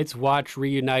the Night's Watch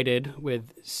reunited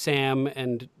with Sam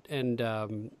and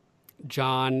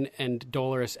John and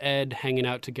Dolorous Ed hanging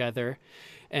out together.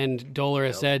 And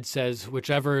Dolorous Ed says,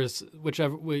 whichever of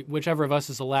us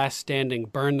is the last standing,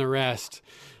 burn the rest.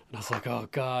 And I was like, oh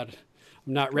God,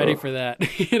 I'm not ready for that.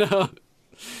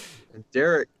 And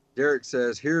Derek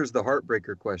says, here's the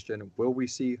heartbreaker question. Will we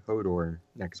see Hodor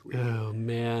next week? Oh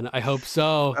man, I hope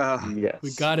so. Yes.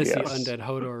 We gotta see Undead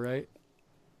Hodor, right?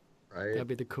 Right. That'd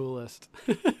be the coolest.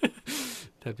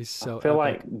 That'd be so I feel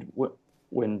epic. like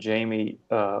when Jaime,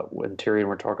 when Tyrion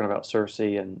were talking about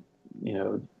Cersei and,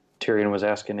 Tyrion was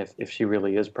asking if she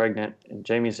really is pregnant, and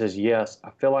Jaime says yes.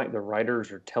 I feel like the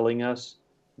writers are telling us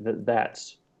that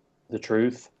that's the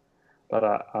truth, but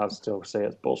I still say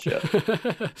it's bullshit.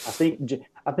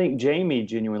 I think Jaime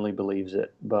genuinely believes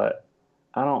it, but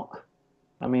I don't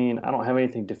have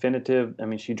anything definitive.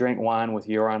 She drank wine with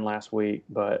Euron last week,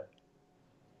 but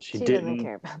she didn't doesn't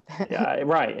care about that. Yeah,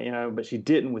 right. But she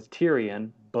didn't with Tyrion.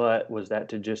 But was that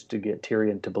to get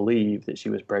Tyrion to believe that she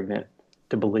was pregnant?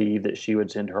 To believe that she would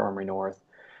send her army north.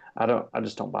 I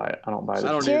just don't buy it. I don't buy it.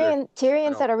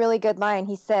 Tyrion said a really good line.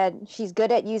 He said she's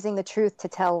good at using the truth to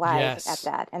tell lies at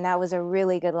that. And that was a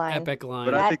really good line. Epic line.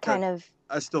 But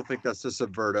I still think that's to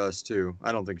subvert us too.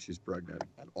 I don't think she's pregnant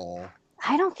at all.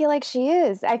 I don't feel like she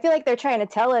is. I feel like they're trying to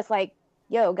tell us like,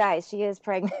 yo, guys, she is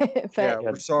pregnant. But yeah,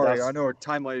 we're sorry. I know our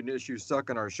timeline issues suck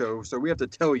on our show, so we have to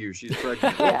tell you she's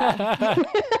pregnant.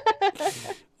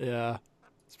 Yeah.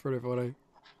 It's pretty funny.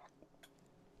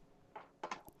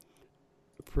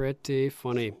 Pretty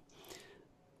funny.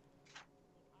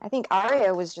 I think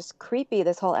Arya was just creepy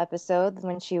this whole episode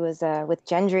when she was with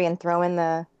Gendry and throwing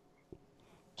the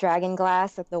dragon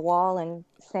glass at the wall and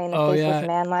saying the faceless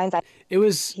man lines.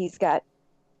 He's got...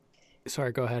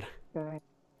 Sorry, go ahead.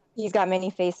 He's got many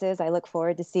faces. I look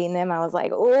forward to seeing them. I was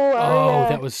like, oh,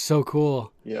 that was so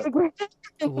cool. Yeah.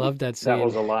 I love that scene. That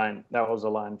was a line. That was a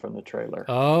line from the trailer.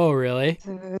 Oh, really?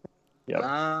 Yep.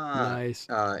 Nice.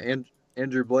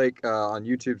 Andrew Blake on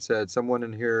YouTube said someone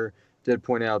in here did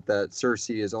point out that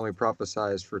Cersei is only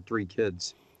prophesized for 3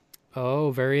 kids.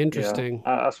 Oh, very interesting.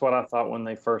 Yeah. That's what I thought when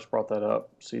they first brought that up.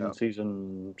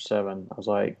 Season 7. I was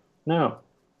like, no,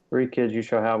 3 kids you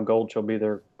shall have, gold shall be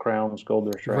their crowns, gold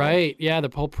their shrouds. Right. Yeah,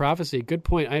 the whole prophecy. Good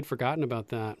point. I had forgotten about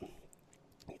that.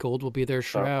 Gold will be their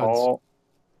shrouds.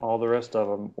 All the rest of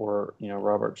them were,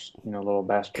 Robert's, little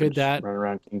bastards running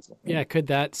around Kingsland. Yeah, could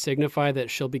that signify that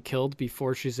she'll be killed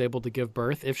before she's able to give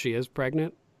birth if she is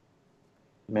pregnant?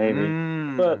 Maybe.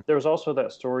 But there was also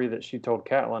that story that she told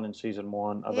Catelyn in season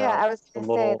 1 about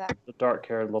the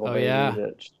dark-haired little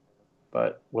baby.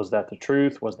 But was that the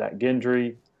truth? Was that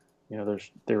Gendry?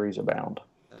 There's theories abound.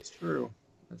 That's true.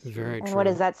 Very true. And what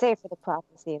does that say for the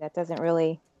prophecy? That doesn't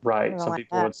really... Right. Some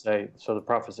people would say, so the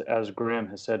prophecy, as Grimm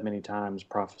has said many times,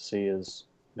 prophecy is,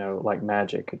 like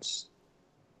magic. It's,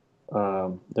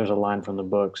 there's a line from the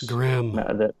books. Grimm.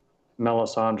 That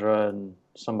Melisandre and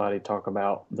somebody talk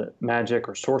about that magic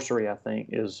or sorcery, I think,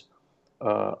 is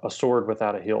a sword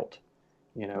without a hilt.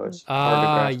 It's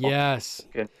hard to grasp. Yes.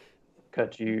 It can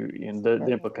cut you, and the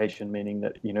implication meaning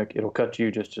that, it'll cut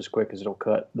you just as quick as it'll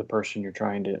cut the person you're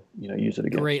trying to, use it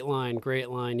against. Great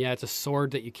line. Yeah, it's a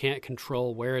sword that you can't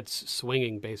control where it's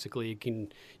swinging, basically.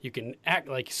 You can act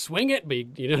like swing it,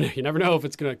 but you never know if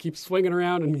it's going to keep swinging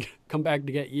around and come back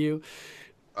to get you.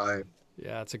 Right.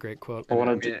 Yeah, it's a great quote. I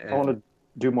want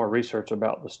do more research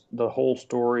about the whole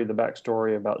story, the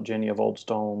backstory about Jenny of Old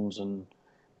Stones and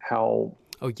how.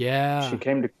 Oh yeah.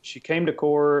 She came to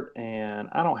court, and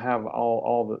I don't have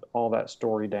all that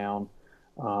story down.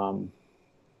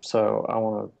 So I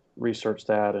want to research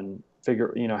that and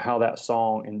figure, how that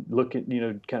song, and look at,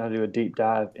 kind of do a deep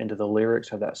dive into the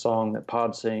lyrics of that song that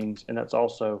Pod sings, and that's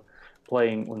also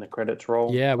playing when the credits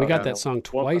roll. Yeah, we got that song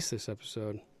twice this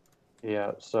episode.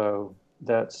 Yeah, so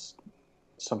that's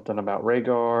something about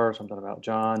Rhaegar, something about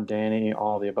Jon, Dany,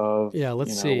 all the above. Yeah,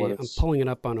 let's see. I'm pulling it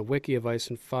up on a wiki of Ice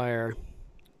and Fire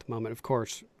at the moment. Of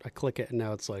course, I click it, and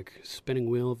now it's like spinning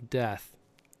wheel of death.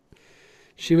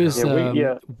 She was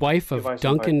wife of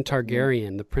Duncan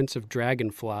Targaryen, the Prince of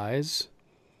Dragonflies.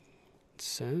 It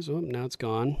says, now it's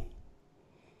gone.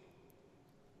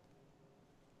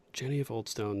 Jenny of Old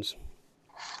Stones.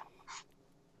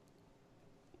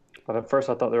 But at first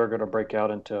I thought they were going to break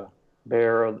out into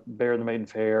Bear the Maiden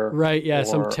Fair. Right, yeah,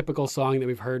 some typical song that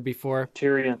we've heard before.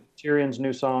 Tyrion's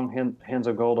new song, Hands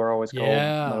of Gold Are Always Gold.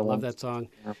 Yeah, I love that song.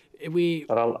 Yeah.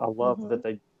 But I love that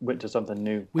they went to something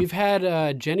new. We've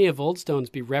had Jenny of Old Stones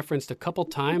be referenced a couple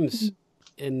times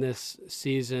in this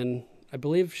season. I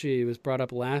believe she was brought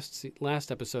up last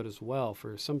episode as well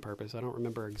for some purpose. I don't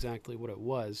remember exactly what it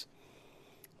was.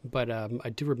 But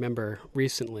I do remember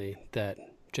recently that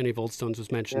Jenny of Old Stones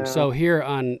was mentioned. Yeah. So here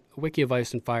on Wiki of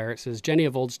Ice and Fire, it says, Jenny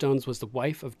of Old Stones was the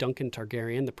wife of Duncan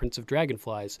Targaryen, the Prince of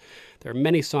Dragonflies. There are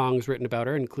many songs written about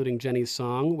her, including Jenny's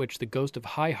song, which the ghost of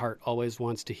Highheart always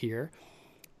wants to hear.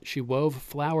 She wove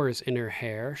flowers in her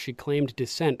hair. She claimed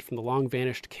descent from the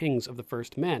long-vanished kings of the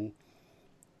first men.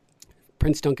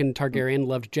 Prince Duncan Targaryen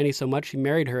loved Jenny so much he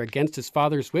married her against his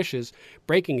father's wishes,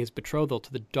 breaking his betrothal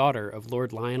to the daughter of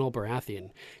Lord Lionel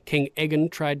Baratheon. King Aegon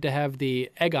tried to have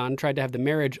the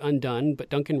marriage undone,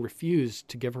 but Duncan refused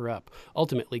to give her up,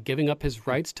 ultimately giving up his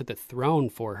rights to the throne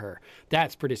for her.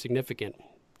 That's pretty significant.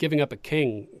 Giving up a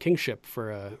kingship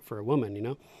for a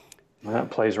woman,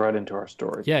 That plays right into our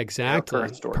story. Yeah, exactly.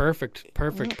 Perfect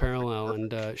parallel.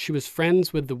 And she was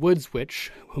friends with the Woods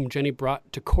Witch, whom Jenny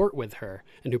brought to court with her,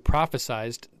 and who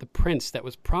prophesied the prince that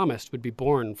was promised would be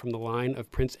born from the line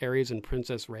of Prince Aerys and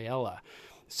Princess Rhaella.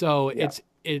 So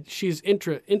she's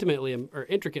intricately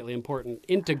important,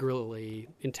 integrally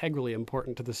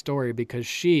important to the story, because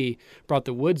she brought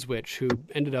the Woods Witch, who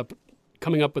ended up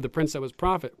coming up with the prince that was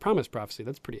promised prophecy.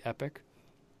 That's pretty epic.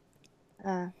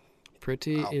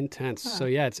 Pretty intense. So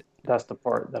that's the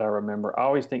part that I remember. I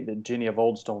always think that Jenny of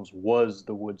Old Stones was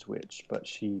the Woods Witch, but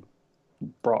she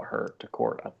brought her to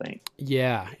court, I think.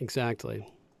 Yeah, exactly.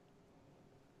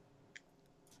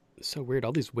 So weird.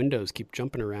 All these windows keep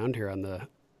jumping around here on the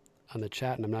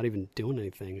chat, and I'm not even doing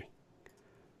anything.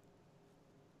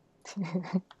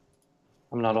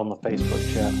 I'm not on the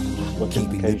Facebook chat. I'm just looking.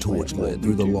 Keeping the torch lit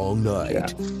through the long night.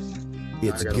 Chat.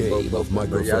 It's Game of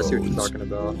Microphones. Yeah, I see what you're talking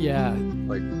about. Yeah.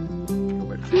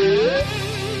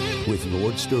 With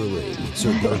Lord Sterling,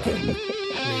 Sir Duncan.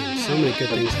 Man, so many good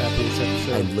things happen in this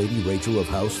episode. And Lady Rachel of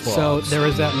House Fox. So there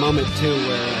was that moment, too,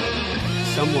 where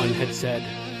someone had said,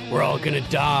 "We're all going to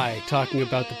die," talking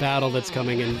about the battle that's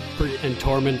coming, and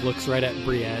Tormund looks right at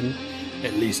Brienne.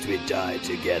 "At least we die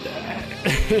together."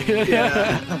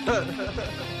 Yeah.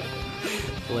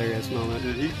 Hilarious moment.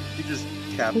 Dude, he just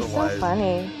capitalized. He's so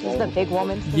funny. He's the big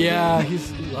woman. Yeah, he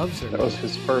loves her. That was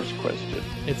his first question.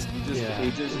 He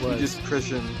just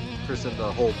christened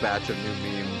a whole batch of new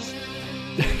memes.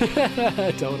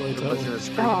 Totally.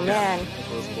 Oh man.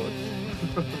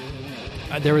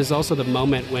 There was also the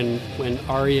moment when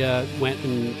Arya went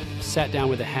and sat down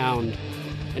with the Hound,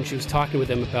 and she was talking with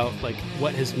him about like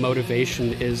what his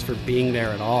motivation is for being there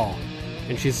at all,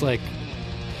 and she's like,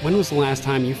 "When was the last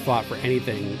time you fought for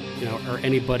anything, or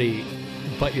anybody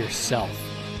but yourself?"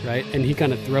 Right? And he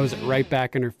kind of throws it right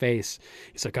back in her face.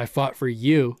 He's like, "I fought for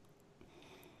you."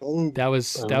 That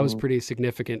was pretty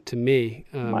significant to me.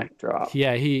 Mic drop.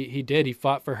 Yeah, he did. He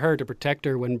fought for her to protect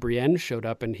her when Brienne showed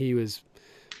up, and he was,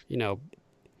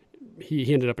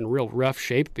 he ended up in real rough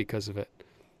shape because of it.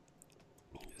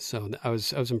 So I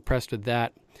was impressed with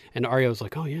that. And Arya was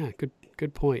like, "Oh yeah,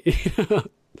 good point."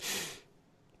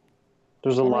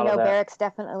 There's a lot of that. Barrack's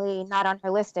definitely not on her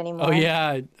list anymore. Oh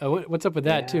yeah, what's up with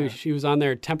that too? She was on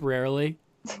there temporarily.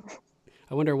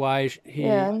 I wonder why he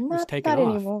was taken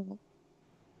off. Anymore.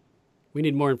 We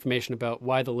need more information about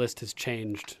why the list has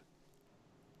changed.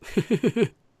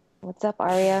 What's up,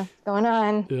 Arya? What's going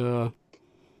on? Yeah.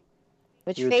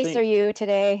 Which face are you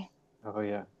today? Oh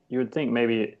yeah, you would think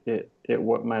maybe it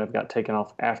might have got taken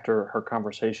off after her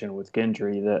conversation with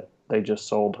Gendry, that they just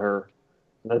sold her.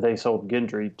 That they sold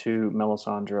Gendry to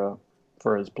Melisandre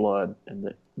for his blood, and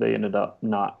that they ended up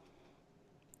not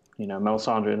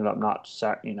Melisandre ended up not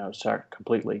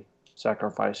completely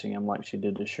sacrificing him like she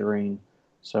did to Shireen.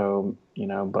 So,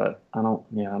 but I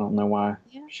don't know why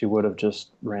she would have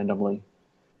just randomly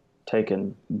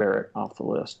taken Beric off the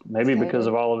list. Maybe because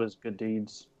of all of his good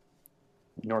deeds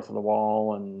north of the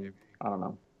Wall, and I don't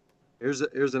know. Here's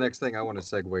the next thing I want to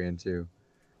segue into.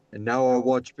 And now our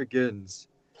watch begins.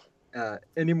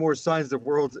 Any more signs the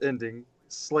world's ending?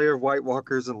 Slayer of White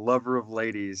Walkers and Lover of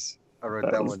Ladies. I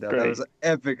wrote that one down. Great. That was an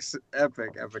epic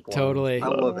one. Totally. I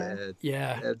love Ed.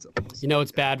 Yeah. Ed's awesome.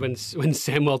 It's bad when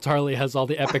Samuel Tarly has all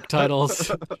the epic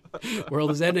titles. World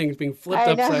is ending. It's being flipped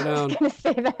upside down. I was going to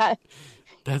say that.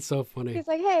 That's so funny. He's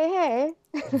like, hey.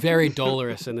 Very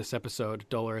dolorous in this episode.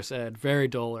 Dolorous Ed. Very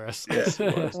dolorous. Yes,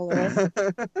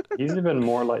 He's even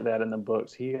more like that in the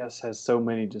books. He has so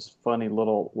many just funny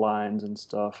little lines and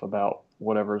stuff about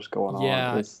whatever's going on.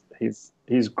 Yeah.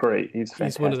 He's great. He's fantastic.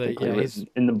 He's one of the he's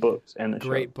in the books and the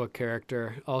great show. Book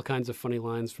character. All kinds of funny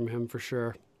lines from him for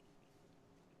sure.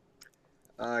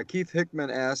 Keith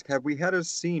Hickman asked, "Have we had a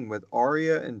scene with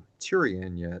Arya and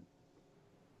Tyrion yet?"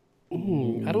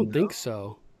 I don't think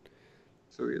so.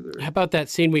 So either. How about that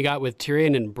scene we got with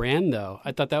Tyrion and Bran, though?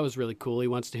 I thought that was really cool. He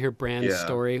wants to hear Bran's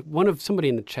story. Somebody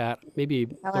in the chat,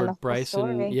 maybe Lord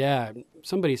Bryson. Yeah,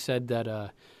 somebody said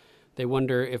that they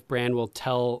wonder if Bran will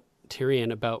tell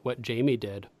Tyrion about what Jaime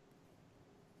did.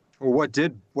 Well, what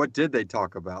did they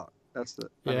talk about? That's the.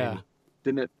 I mean,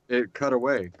 didn't it cut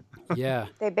away? Yeah.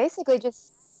 They basically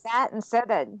just sat and said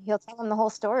that he'll tell him the whole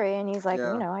story, and he's like,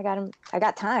 I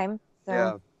got time. So.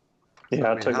 Yeah.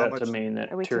 Yeah, I took that to mean that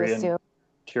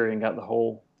Tyrion got the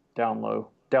whole download,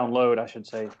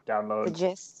 the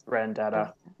gist. Bran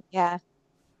data. Yeah.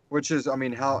 Which is, I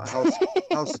mean, how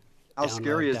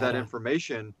scary is that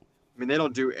information? I mean, they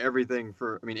don't do anything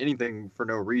for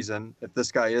no reason. If this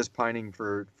guy is pining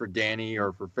for Dany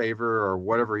or for favor or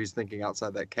whatever he's thinking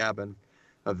outside that cabin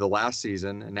of the last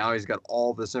season, and now he's got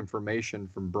all this information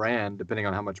from Bran, depending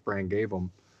on how much Bran gave him.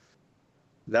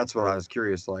 That's what I was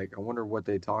curious. Like, I wonder what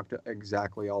they talked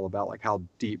exactly all about. Like, how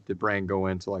deep did Bran go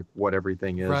into like what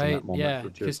everything is in that moment? Yeah,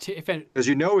 because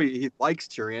he likes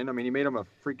Tyrion. I mean, he made him a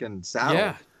freaking saddle.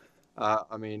 Yeah.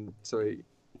 I mean, so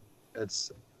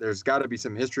there's got to be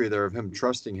some history there of him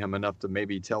trusting him enough to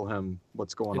maybe tell him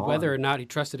what's going on. Whether or not he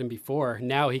trusted him before,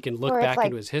 now he can look back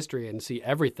into his history and see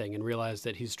everything and realize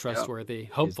that he's trustworthy.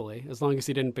 Hopefully, as long as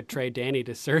he didn't betray Dany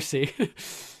to Cersei.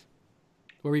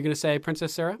 What were you going to say,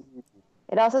 Princess Sarah?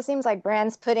 It also seems like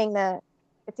Bran's putting the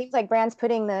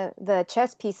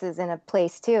chess pieces in a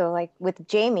place too. Like with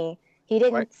Jaime, he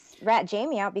didn't rat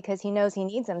Jaime out because he knows he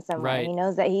needs him somewhere. Right. He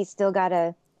knows that he's still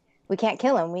we can't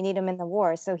kill him. We need him in the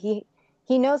war. So he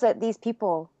knows that these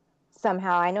people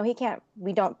somehow, I know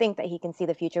we don't think that he can see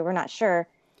the future. We're not sure,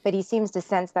 but he seems to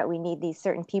sense that we need these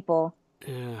certain people.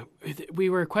 Yeah,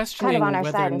 we were questioning kind of on our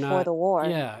whether side or not, and for the war.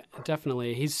 Yeah,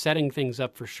 definitely. He's setting things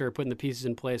up for sure, putting the pieces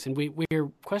in place. And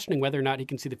we're questioning whether or not he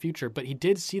can see the future. But he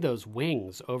did see those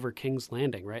wings over King's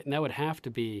Landing, right? And that would have to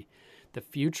be the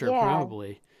future,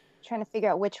 probably. Trying to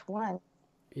figure out which one.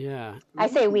 Yeah. I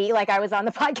say we, like I was on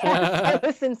the podcast. I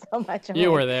listened so much.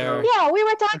 You were there. Yeah, we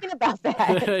were talking about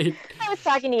that. I was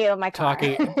talking to you in my car.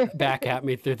 Talking back at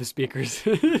me through the speakers.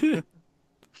 I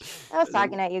was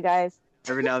talking at you guys.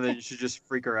 Every now and then you should just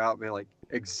freak her out and be like,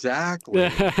 exactly,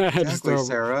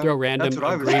 Sarah. Throw random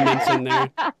agreements in there.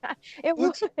 It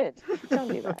would. Don't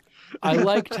do that. I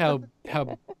liked how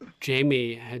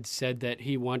Jaime had said that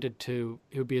it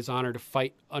would be his honor to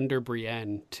fight under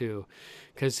Brienne too,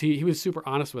 because he was super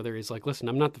honest with her. He's like, listen,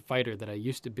 I'm not the fighter that I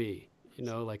used to be.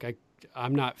 Like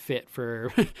I'm not fit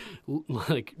for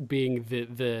like being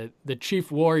the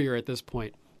chief warrior at this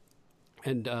point.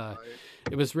 And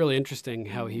it was really interesting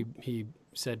how he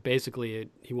said basically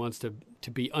he wants to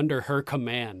be under her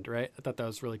command, right? I thought that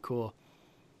was really cool.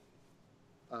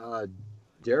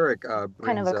 Derek brings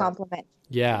kind of a compliment.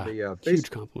 Yeah,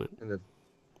 huge compliment. And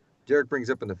Derek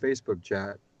brings up in the Facebook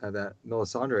chat that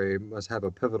Melisandre must have a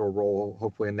pivotal role,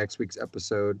 hopefully in next week's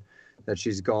episode, that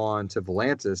she's gone to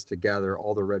Volantis to gather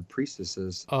all the Red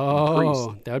Priestesses.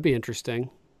 Oh, that would be interesting.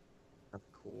 That's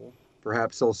cool.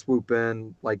 Perhaps they'll swoop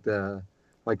in like the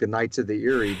Knights of the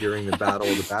Eyrie during the Battle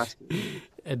of the Bastards.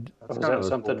 Was that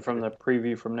something cool from the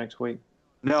preview from next week?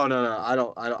 No. I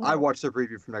don't. I watched the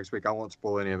preview from next week. I won't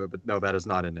spoil any of it, but no, that is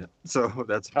not in it. So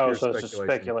that's pure speculation. It's just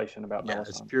speculation about Melisandre. Yeah,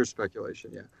 it's pure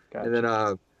speculation. Yeah. Gotcha.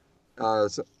 And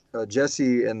then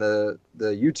Jesse in the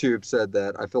YouTube said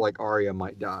that I feel like Arya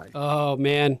might die. Oh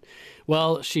man,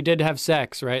 well she did have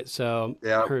sex, right? So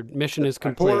her mission is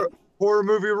complete. horror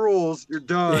movie rules. You're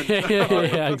done.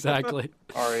 Yeah, exactly.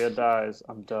 Arya dies.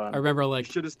 I'm done. I remember like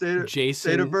Should have stayed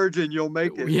Jason. a virgin. You'll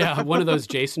make it. Yeah, one of those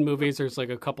Jason movies. There's like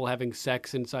a couple having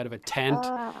sex inside of a tent,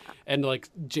 and like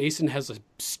Jason has a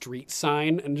street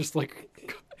sign and just like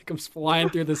comes flying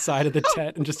through the side of the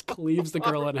tent and just cleaves the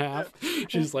girl in half.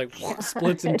 She's like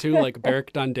splits in two like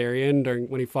Beric Dondarrion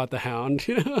when he fought the Hound.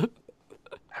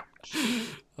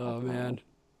 Oh man,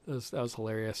 that was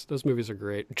hilarious. Those movies are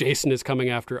great. Jason is coming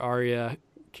after Arya,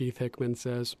 Keith Hickman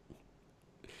says.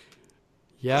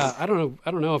 Yeah, I don't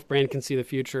know if Bran can see the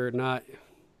future or not.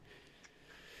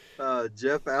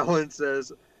 Jeff Allen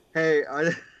says, "Hey,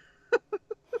 I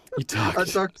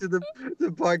talk to the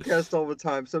podcast all the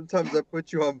time. Sometimes I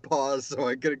put you on pause so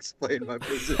I can explain my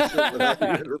position without you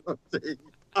interrupting."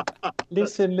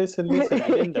 Listen,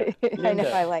 Linda. I know,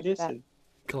 I like listen. that.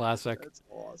 Classic. That's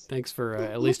awesome. Thanks for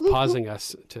at least pausing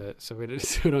us so we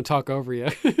don't talk over you.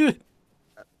 I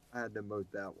had to note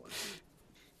that one.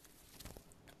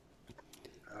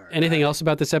 All right. Anything else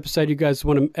about this episode you guys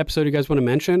want to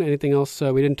mention? Anything else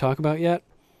we didn't talk about yet?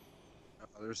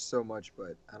 There's so much,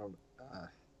 but I don't.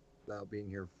 Without being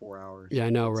here 4 hours. Yeah,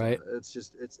 I know, right? It's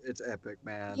just it's epic,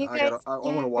 man. I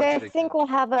want to watch it again. Think we'll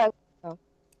have a? Oh.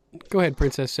 Go ahead,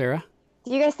 Princess Sarah.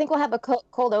 Do you guys think we'll have a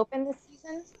cold open this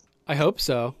season? I hope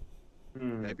so.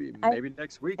 Maybe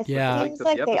next week. It Yeah. seems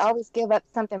like they always give up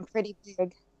something pretty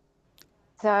big.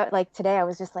 So like today, I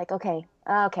was just like, okay,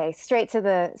 straight to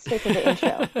the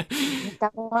intro. I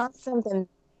want something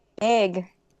big.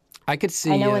 I could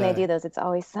see. I know when they do those, it's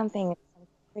always something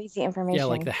crazy information. Yeah,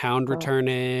 like the Hound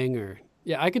returning, or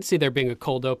I could see there being a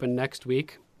cold open next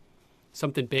week.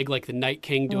 Something big like the Night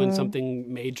King doing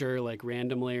something major, like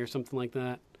randomly or something like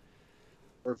that.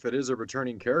 Or if it is a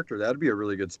returning character, that'd be a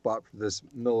really good spot for this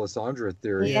Melisandre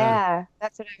theory. Yeah,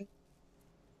 that's what I'm.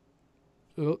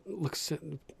 Oh, looks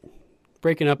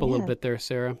breaking up a little bit there,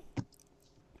 Sarah.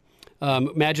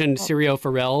 Imagine Syrio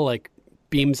Forel like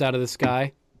beams out of the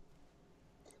sky.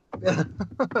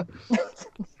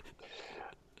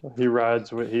 He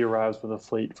arrives with a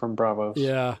fleet from Braavos.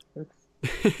 Yeah.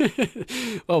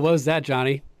 Well, what was that,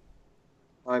 Johnny?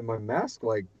 My mask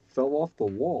like fell off the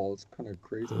wall. It's kind of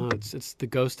crazy. Oh, it's the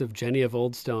ghost of Jenny of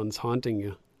Oldstones haunting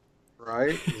you.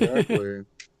 Right? Exactly.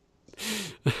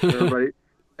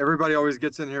 Everybody always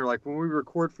gets in here like when we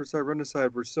record for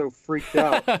Cyrenicide, we're so freaked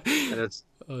out, and it's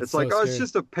so like, scary. it's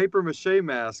just a paper mache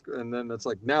mask, and then it's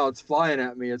like now it's flying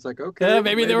at me. It's like, okay, Yeah,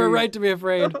 maybe they were right to be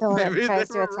afraid. The one that Maybe tries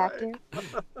they to were attack right. you.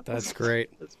 That's great.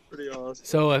 That's pretty awesome.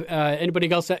 So, anybody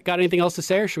else got anything else to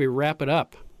say, or should we wrap it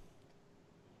up?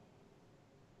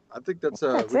 I think that's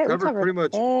That's we it. We covered pretty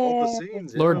much all the everything.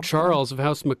 scenes. Lord Charles of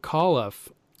House McAuliffe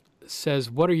says,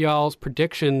 "What are y'all's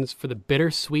predictions for the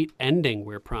bittersweet ending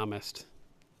we're promised?"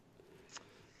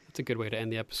 That's a good way to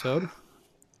end the episode.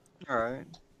 All right.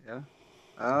 Yeah.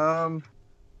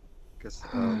 Guess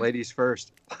ladies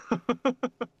first.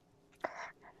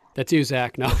 That's you,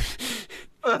 Zach. No.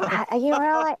 You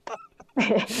know what?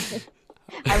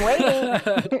 I'm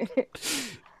waiting.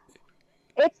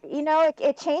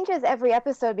 It changes every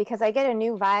episode because I get a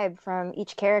new vibe from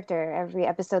each character every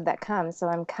episode that comes. So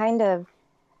I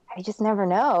just never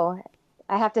know.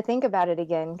 I have to think about it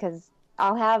again because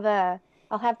I'll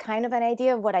have kind of an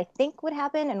idea of what I think would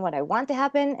happen and what I want to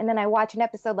happen, and then I watch an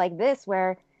episode like this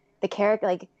where the character,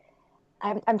 like,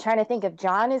 I'm trying to think if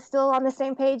Jon is still on the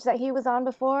same page that he was on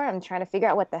before. I'm trying to figure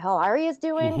out what the hell Arya's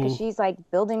doing because she's like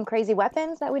building crazy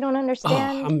weapons that we don't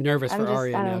understand. Oh, I'm nervous for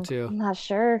Arya now too. I'm not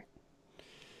sure.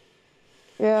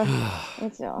 Yeah,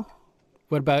 it's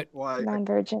What about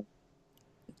non-virgin?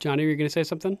 Johnny? Are you going to say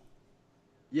something?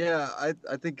 Yeah,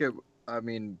 I think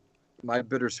my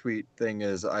bittersweet thing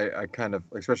is I kind of,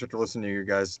 especially after listening to your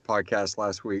guys' podcast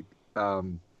last week,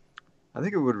 I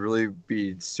think it would really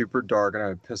be super dark and I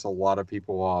would piss a lot of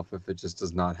people off if it just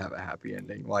does not have a happy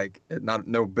ending. Like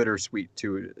no bittersweet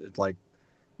to it. It's like,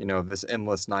 this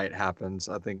endless night happens.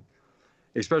 I think,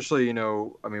 especially,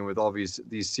 with all these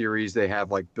series they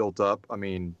have like built up.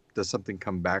 Does something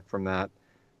come back from that?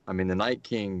 The Night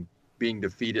King being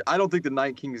defeated. I don't think the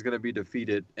Night King is going to be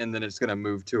defeated and then it's going to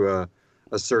move to a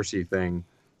Cersei thing.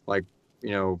 Like,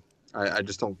 I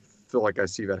just don't feel like I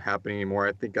see that happening anymore.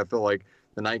 I feel like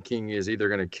the Night King is either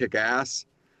going to kick ass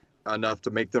enough to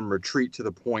make them retreat to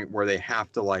the point where they have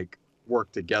to like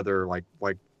work together, like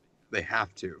they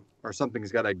have to, or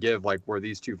something's got to give, like where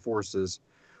these two forces,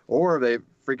 or they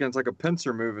freaking, it's like a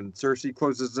pincer move and Cersei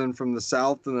closes in from the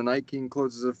south and the Night King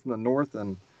closes in from the north,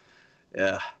 and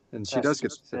she does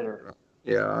get bitter.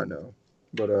 Yeah, I know,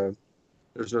 but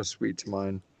there's no sweet to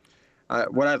mine.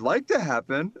 What I'd like to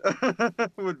happen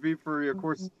would be for, of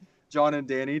course, Jon and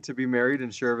Dany to be married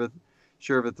and share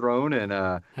share of a throne and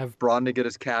have Bronn to get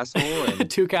his castle and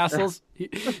 2 castles.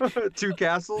 2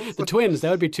 castles. The twins.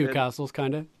 That would be 2 castles,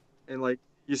 kind of. And like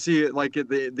you see it, like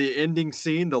the ending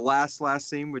scene, the last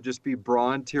scene would just be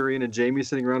Bronn, Tyrion, and Jaime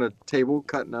sitting around a table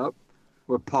cutting up,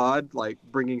 with Pod like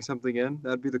bringing something in.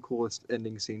 That'd be the coolest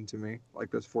ending scene to me.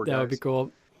 Like those 4 guys. That would be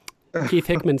cool. Keith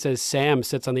Hickman says Sam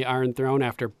sits on the Iron Throne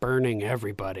after burning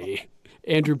everybody.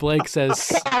 Andrew Blake says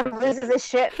Sam loses his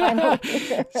shit finally. I'm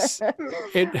Kevin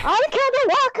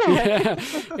Walker. Yeah.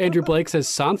 Andrew Blake says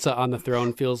Sansa on the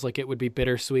throne feels like it would be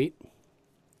bittersweet.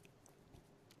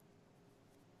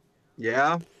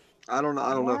 Yeah. I don't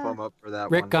know if I'm up for that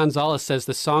Rick one. Gonzalez says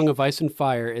the Song of Ice and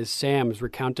Fire is Sam's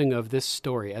recounting of this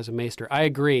story as a maester. I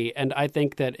agree, and I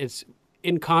think that it's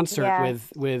in concert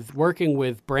with working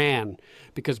with Bran,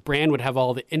 because Bran would have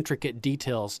all the intricate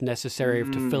details necessary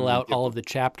to fill out all of the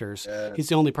chapters. Yes. He's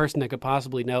the only person that could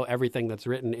possibly know everything that's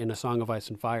written in A Song of Ice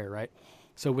and Fire, right?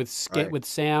 So with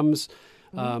Sam's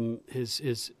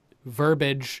his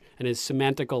verbiage and his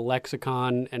semantical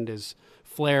lexicon and his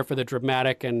flair for the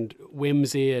dramatic and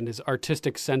whimsy and his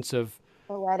artistic sense of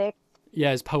poetic. Yeah,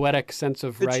 his poetic sense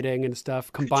of writing and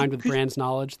stuff combined with Bran's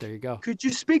knowledge. There you go. Could you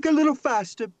speak a little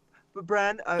faster,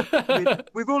 Bran?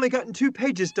 We've only gotten 2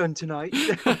 pages done tonight.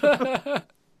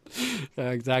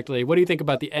 Exactly. What do you think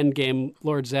about the end game,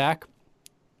 Lord Zach?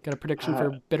 Got a prediction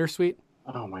for bittersweet?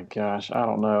 Oh my gosh, I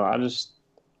don't know. I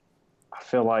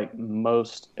feel like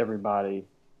most everybody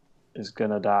is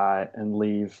gonna die and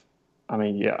leave. I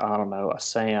mean, yeah, I don't know, a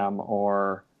Sam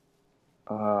or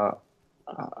I'm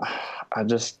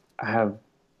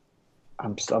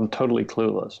totally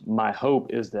clueless. My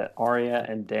hope is that Arya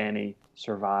and Dany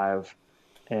survive,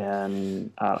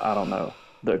 and I don't know,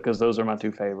 because those are my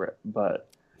 2 favorite. But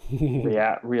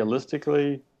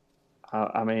realistically,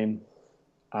 I mean,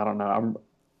 I don't know.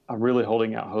 I'm really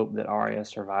holding out hope that Arya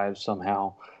survives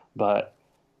somehow. But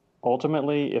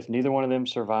ultimately, if neither one of them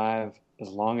survive, as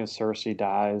long as Cersei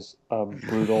dies a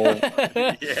brutal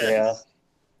death,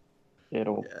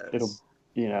 it'll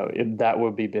that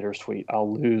would be bittersweet.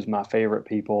 I'll lose my favorite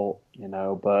people,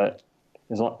 but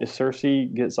as long as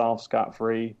Cersei gets off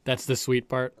scot-free, that's the sweet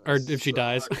part. Or if she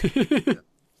dies.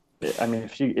 I mean,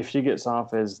 if she gets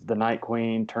off as the Night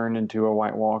Queen, turned into a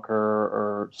White Walker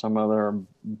or some other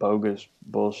bogus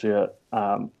bullshit,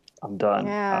 I'm done.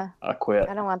 Yeah. I quit.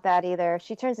 I don't want that either. If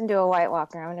she turns into a White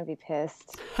Walker, I'm going to be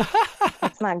pissed.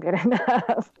 That's not good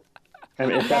enough. I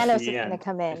mean, if that's Thanos the is end, going to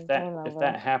come in. if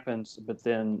that happens, but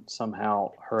then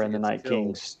somehow her and the Night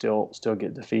King still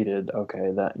get defeated, okay,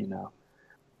 that,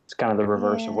 it's kind of the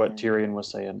reverse of what Tyrion was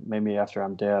saying. Maybe after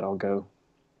I'm dead, I'll go,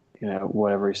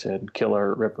 whatever he said, kill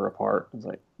her, rip her apart. I was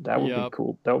like, that would be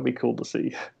cool. That would be cool to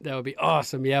see. That would be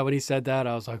awesome. Yeah, when he said that,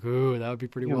 I was like, ooh, that would be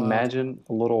pretty wild. Imagine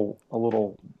a little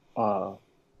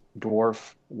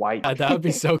dwarf white. That would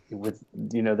be so. With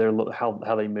their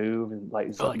how they move and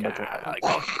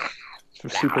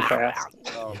super fast.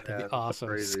 Oh, that'd be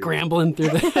awesome. Scrambling through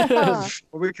the.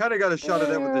 Well, we kind of got a shot of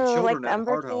that with the children at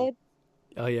Hardhome.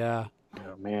 Oh yeah.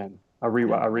 Oh man, I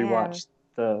rewatched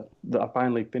I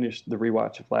finally finished the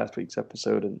rewatch of last week's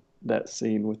episode, and that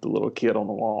scene with the little kid on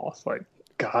the wall. It's like,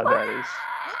 God, that is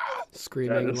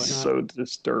screaming. That is and so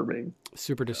disturbing.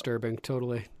 Super disturbing.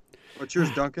 Totally. What's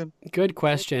yours, Duncan? Good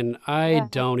question. I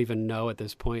don't even know at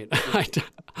this point. I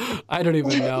don't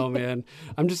even know, man.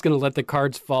 I'm just gonna let the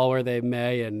cards fall where they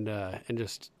may, and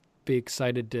just be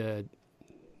excited to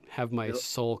have my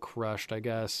soul crushed, I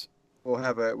guess. We'll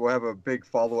have a big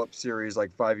follow-up series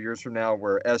like 5 years from now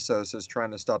where Essos is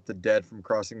trying to stop the dead from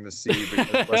crossing the sea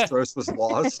because Westeros was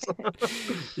lost.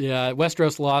 Yeah,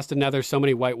 Westeros lost, and now there's so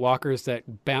many White Walkers that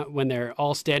when they're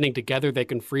all standing together, they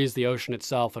can freeze the ocean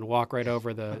itself and walk right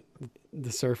over the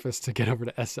surface to get over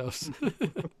to Essos.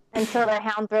 Until the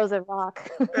hound throws a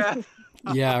rock.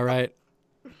 Yeah, right.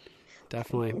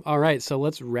 Definitely. All right, so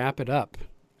let's wrap it up.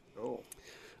 Cool.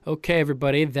 Okay,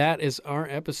 everybody, that is our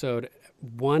episode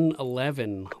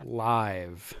 111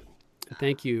 live.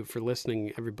 Thank you for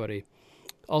listening, everybody.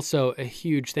 Also, a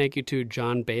huge thank you to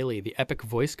John Bailey, the epic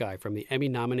voice guy from the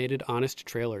Emmy-nominated Honest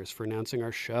Trailers, for announcing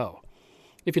our show.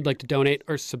 If you'd like to donate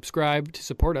or subscribe to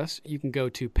support us, you can go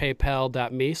to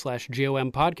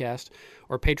paypal.me/GOMpodcast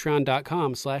or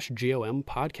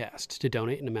patreon.com/GOMpodcast to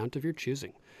donate an amount of your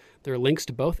choosing. There are links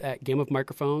to both at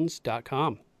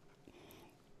gameofmicrophones.com.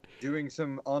 Doing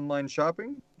some online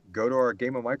shopping? Go to our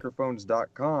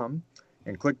gameofmicrophones.com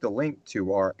and click the link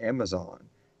to our Amazon.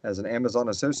 As an Amazon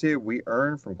associate, we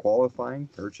earn from qualifying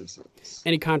purchases.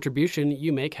 Any contribution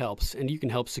you make helps, and you can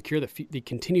help secure the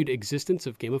continued existence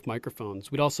of Game of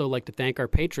Microphones. We'd also like to thank our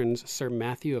patrons, Sir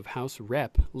Matthew of House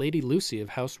Rep, Lady Lucy of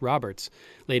House Roberts,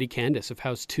 Lady Candace of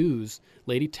House Twos,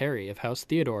 Lady Terry of House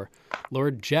Theodore,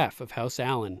 Lord Jeff of House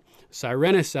Allen,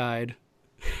 Sirenicide,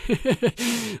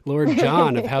 Lord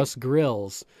John of House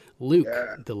Grills, Luke,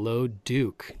 the Low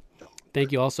Duke.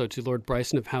 Thank you also to Lord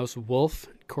Bryson of House Wolf,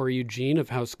 Corey Eugene of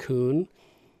House Coon,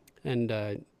 and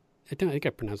I think I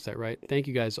pronounced that right. Thank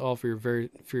you guys all for your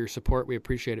support. We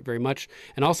appreciate it very much.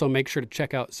 And also make sure to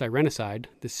check out Sirenicide,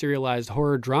 the serialized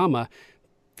horror drama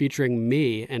featuring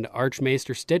me and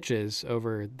Archmaester Stitches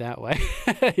over that way.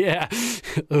 Yeah.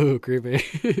 Ooh, creepy.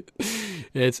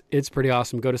 It's pretty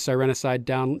awesome. Go to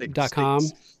sirenicide.com.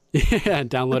 Yeah,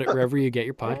 download it wherever you get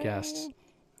your podcasts.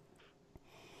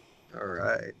 All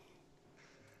right.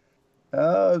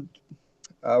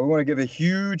 We want to give a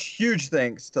huge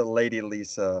thanks to Lady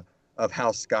Lisa of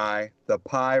House Sky, the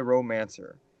Pie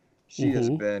Romancer. She has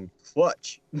been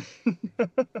clutch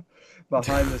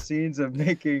behind the scenes of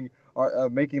making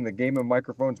the Game of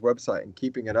Microphones website and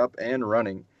keeping it up and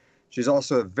running. She's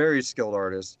also a very skilled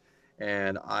artist,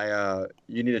 and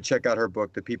you need to check out her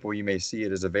book, The People You May See.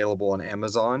 It is available on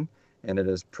Amazon, and it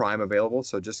is Prime available,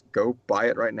 so just go buy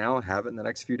it right now and have it in the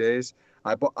next few days.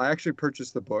 I actually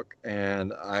purchased the book,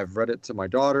 and I've read it to my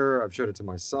daughter. I've showed it to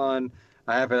my son.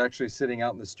 I have it actually sitting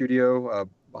out in the studio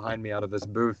behind me out of this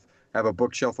booth. I have a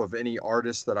bookshelf of any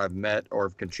artists that I've met or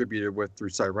have contributed with through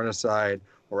Sirenicide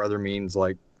or other means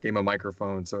like Game of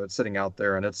Microphones. So it's sitting out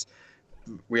there, and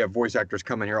we have voice actors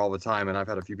coming here all the time, and I've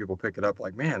had a few people pick it up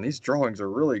like, man, these drawings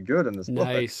are really good in this book.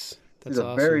 Nice. She's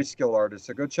a very skilled artist.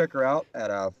 So go check her out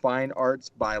at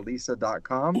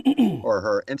fineartsbylisa.com or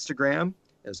her Instagram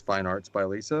is Fine Arts by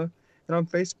Lisa, and on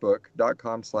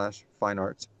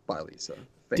Facebook.com/fineartsbylisa.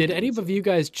 Did any of you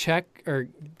guys check or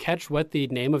catch what the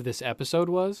name of this episode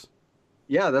was?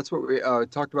 Yeah, that's what we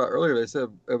talked about earlier. They said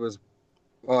it was.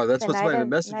 Oh, that's what's the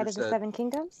message Night of the Seven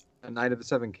Kingdoms. A Night of the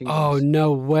Seven Kingdoms. Oh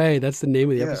no way! That's the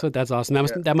name of the episode. That's awesome.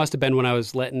 That must have been when I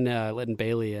was letting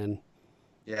Bailey in.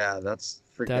 Yeah, that's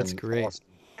freaking. That's great. Awesome.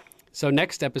 So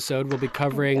next episode we'll be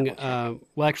covering.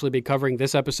 We'll actually be covering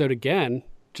this episode again,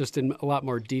 just in a lot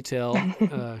more detail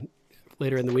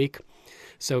later in the week.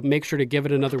 So make sure to give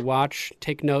it another watch,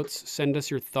 take notes, send us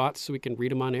your thoughts so we can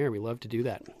read them on air. We love to do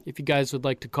that. If you guys would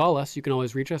like to call us, you can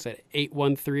always reach us at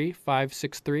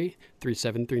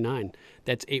 813-563-3739.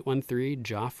 That's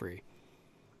 813-JOFFREY.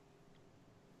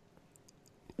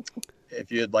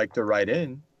 If you'd like to write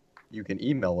in, you can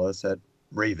email us at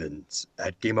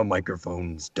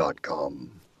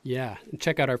ravens@gameofmicrophones.com. Yeah, and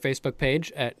check out our Facebook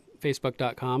page at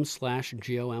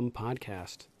facebook.com/GOM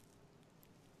podcast.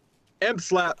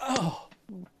 M-slap. Oh.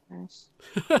 You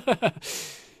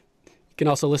can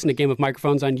also listen to Game of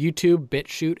Microphones on YouTube,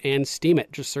 BitChute, and Steam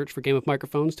It. Just search for Game of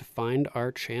Microphones to find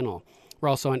our channel. We're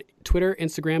also on Twitter,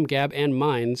 Instagram, Gab, and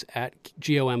Minds at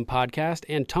GOM Podcast,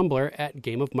 and Tumblr at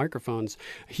Game of Microphones.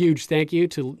 A huge thank you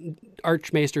to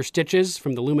Archmaester Stitches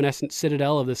from the luminescent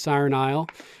citadel of the Siren Isle.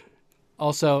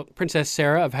 Also, Princess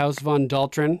Sarah of House Von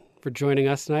Daltrin for joining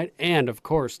us tonight, and of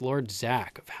course Lord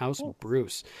Zach of House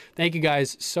Bruce. Thank you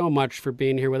guys so much for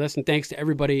being here with us, and thanks to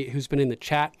everybody who's been in the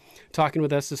chat talking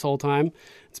with us this whole time.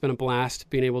 It's been a blast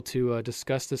being able to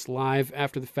discuss this live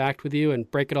after the fact with you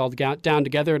and break it all down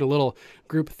together in a little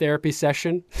group therapy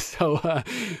session. So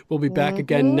we'll be back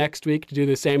again next week to do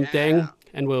the same thing.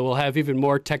 And we'll have even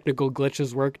more technical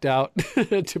glitches worked out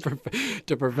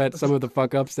to prevent some of the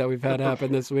fuck-ups that we've had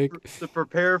happen this week. To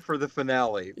prepare for the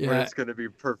finale, where it's going to be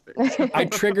perfect. I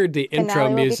triggered the intro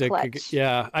music.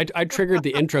 Yeah, I triggered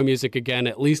the intro music again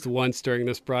at least once during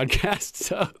this broadcast,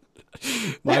 so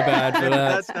my bad for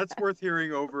that. That's worth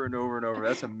hearing over and over and over.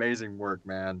 That's amazing work,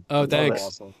 man. Oh, thanks.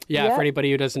 Awesome. Yeah, for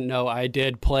anybody who doesn't know, I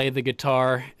did play the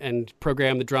guitar and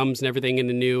program the drums and everything in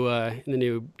the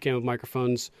new Game of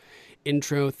Microphones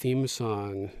intro theme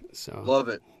song. So love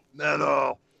it.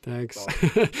 Metal. Thanks.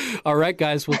 All right,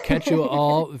 guys, we'll catch you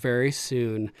all very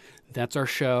soon. That's our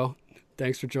show.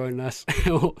 Thanks for joining us.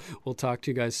 We'll talk to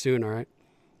you guys soon. All right.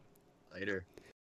 Later.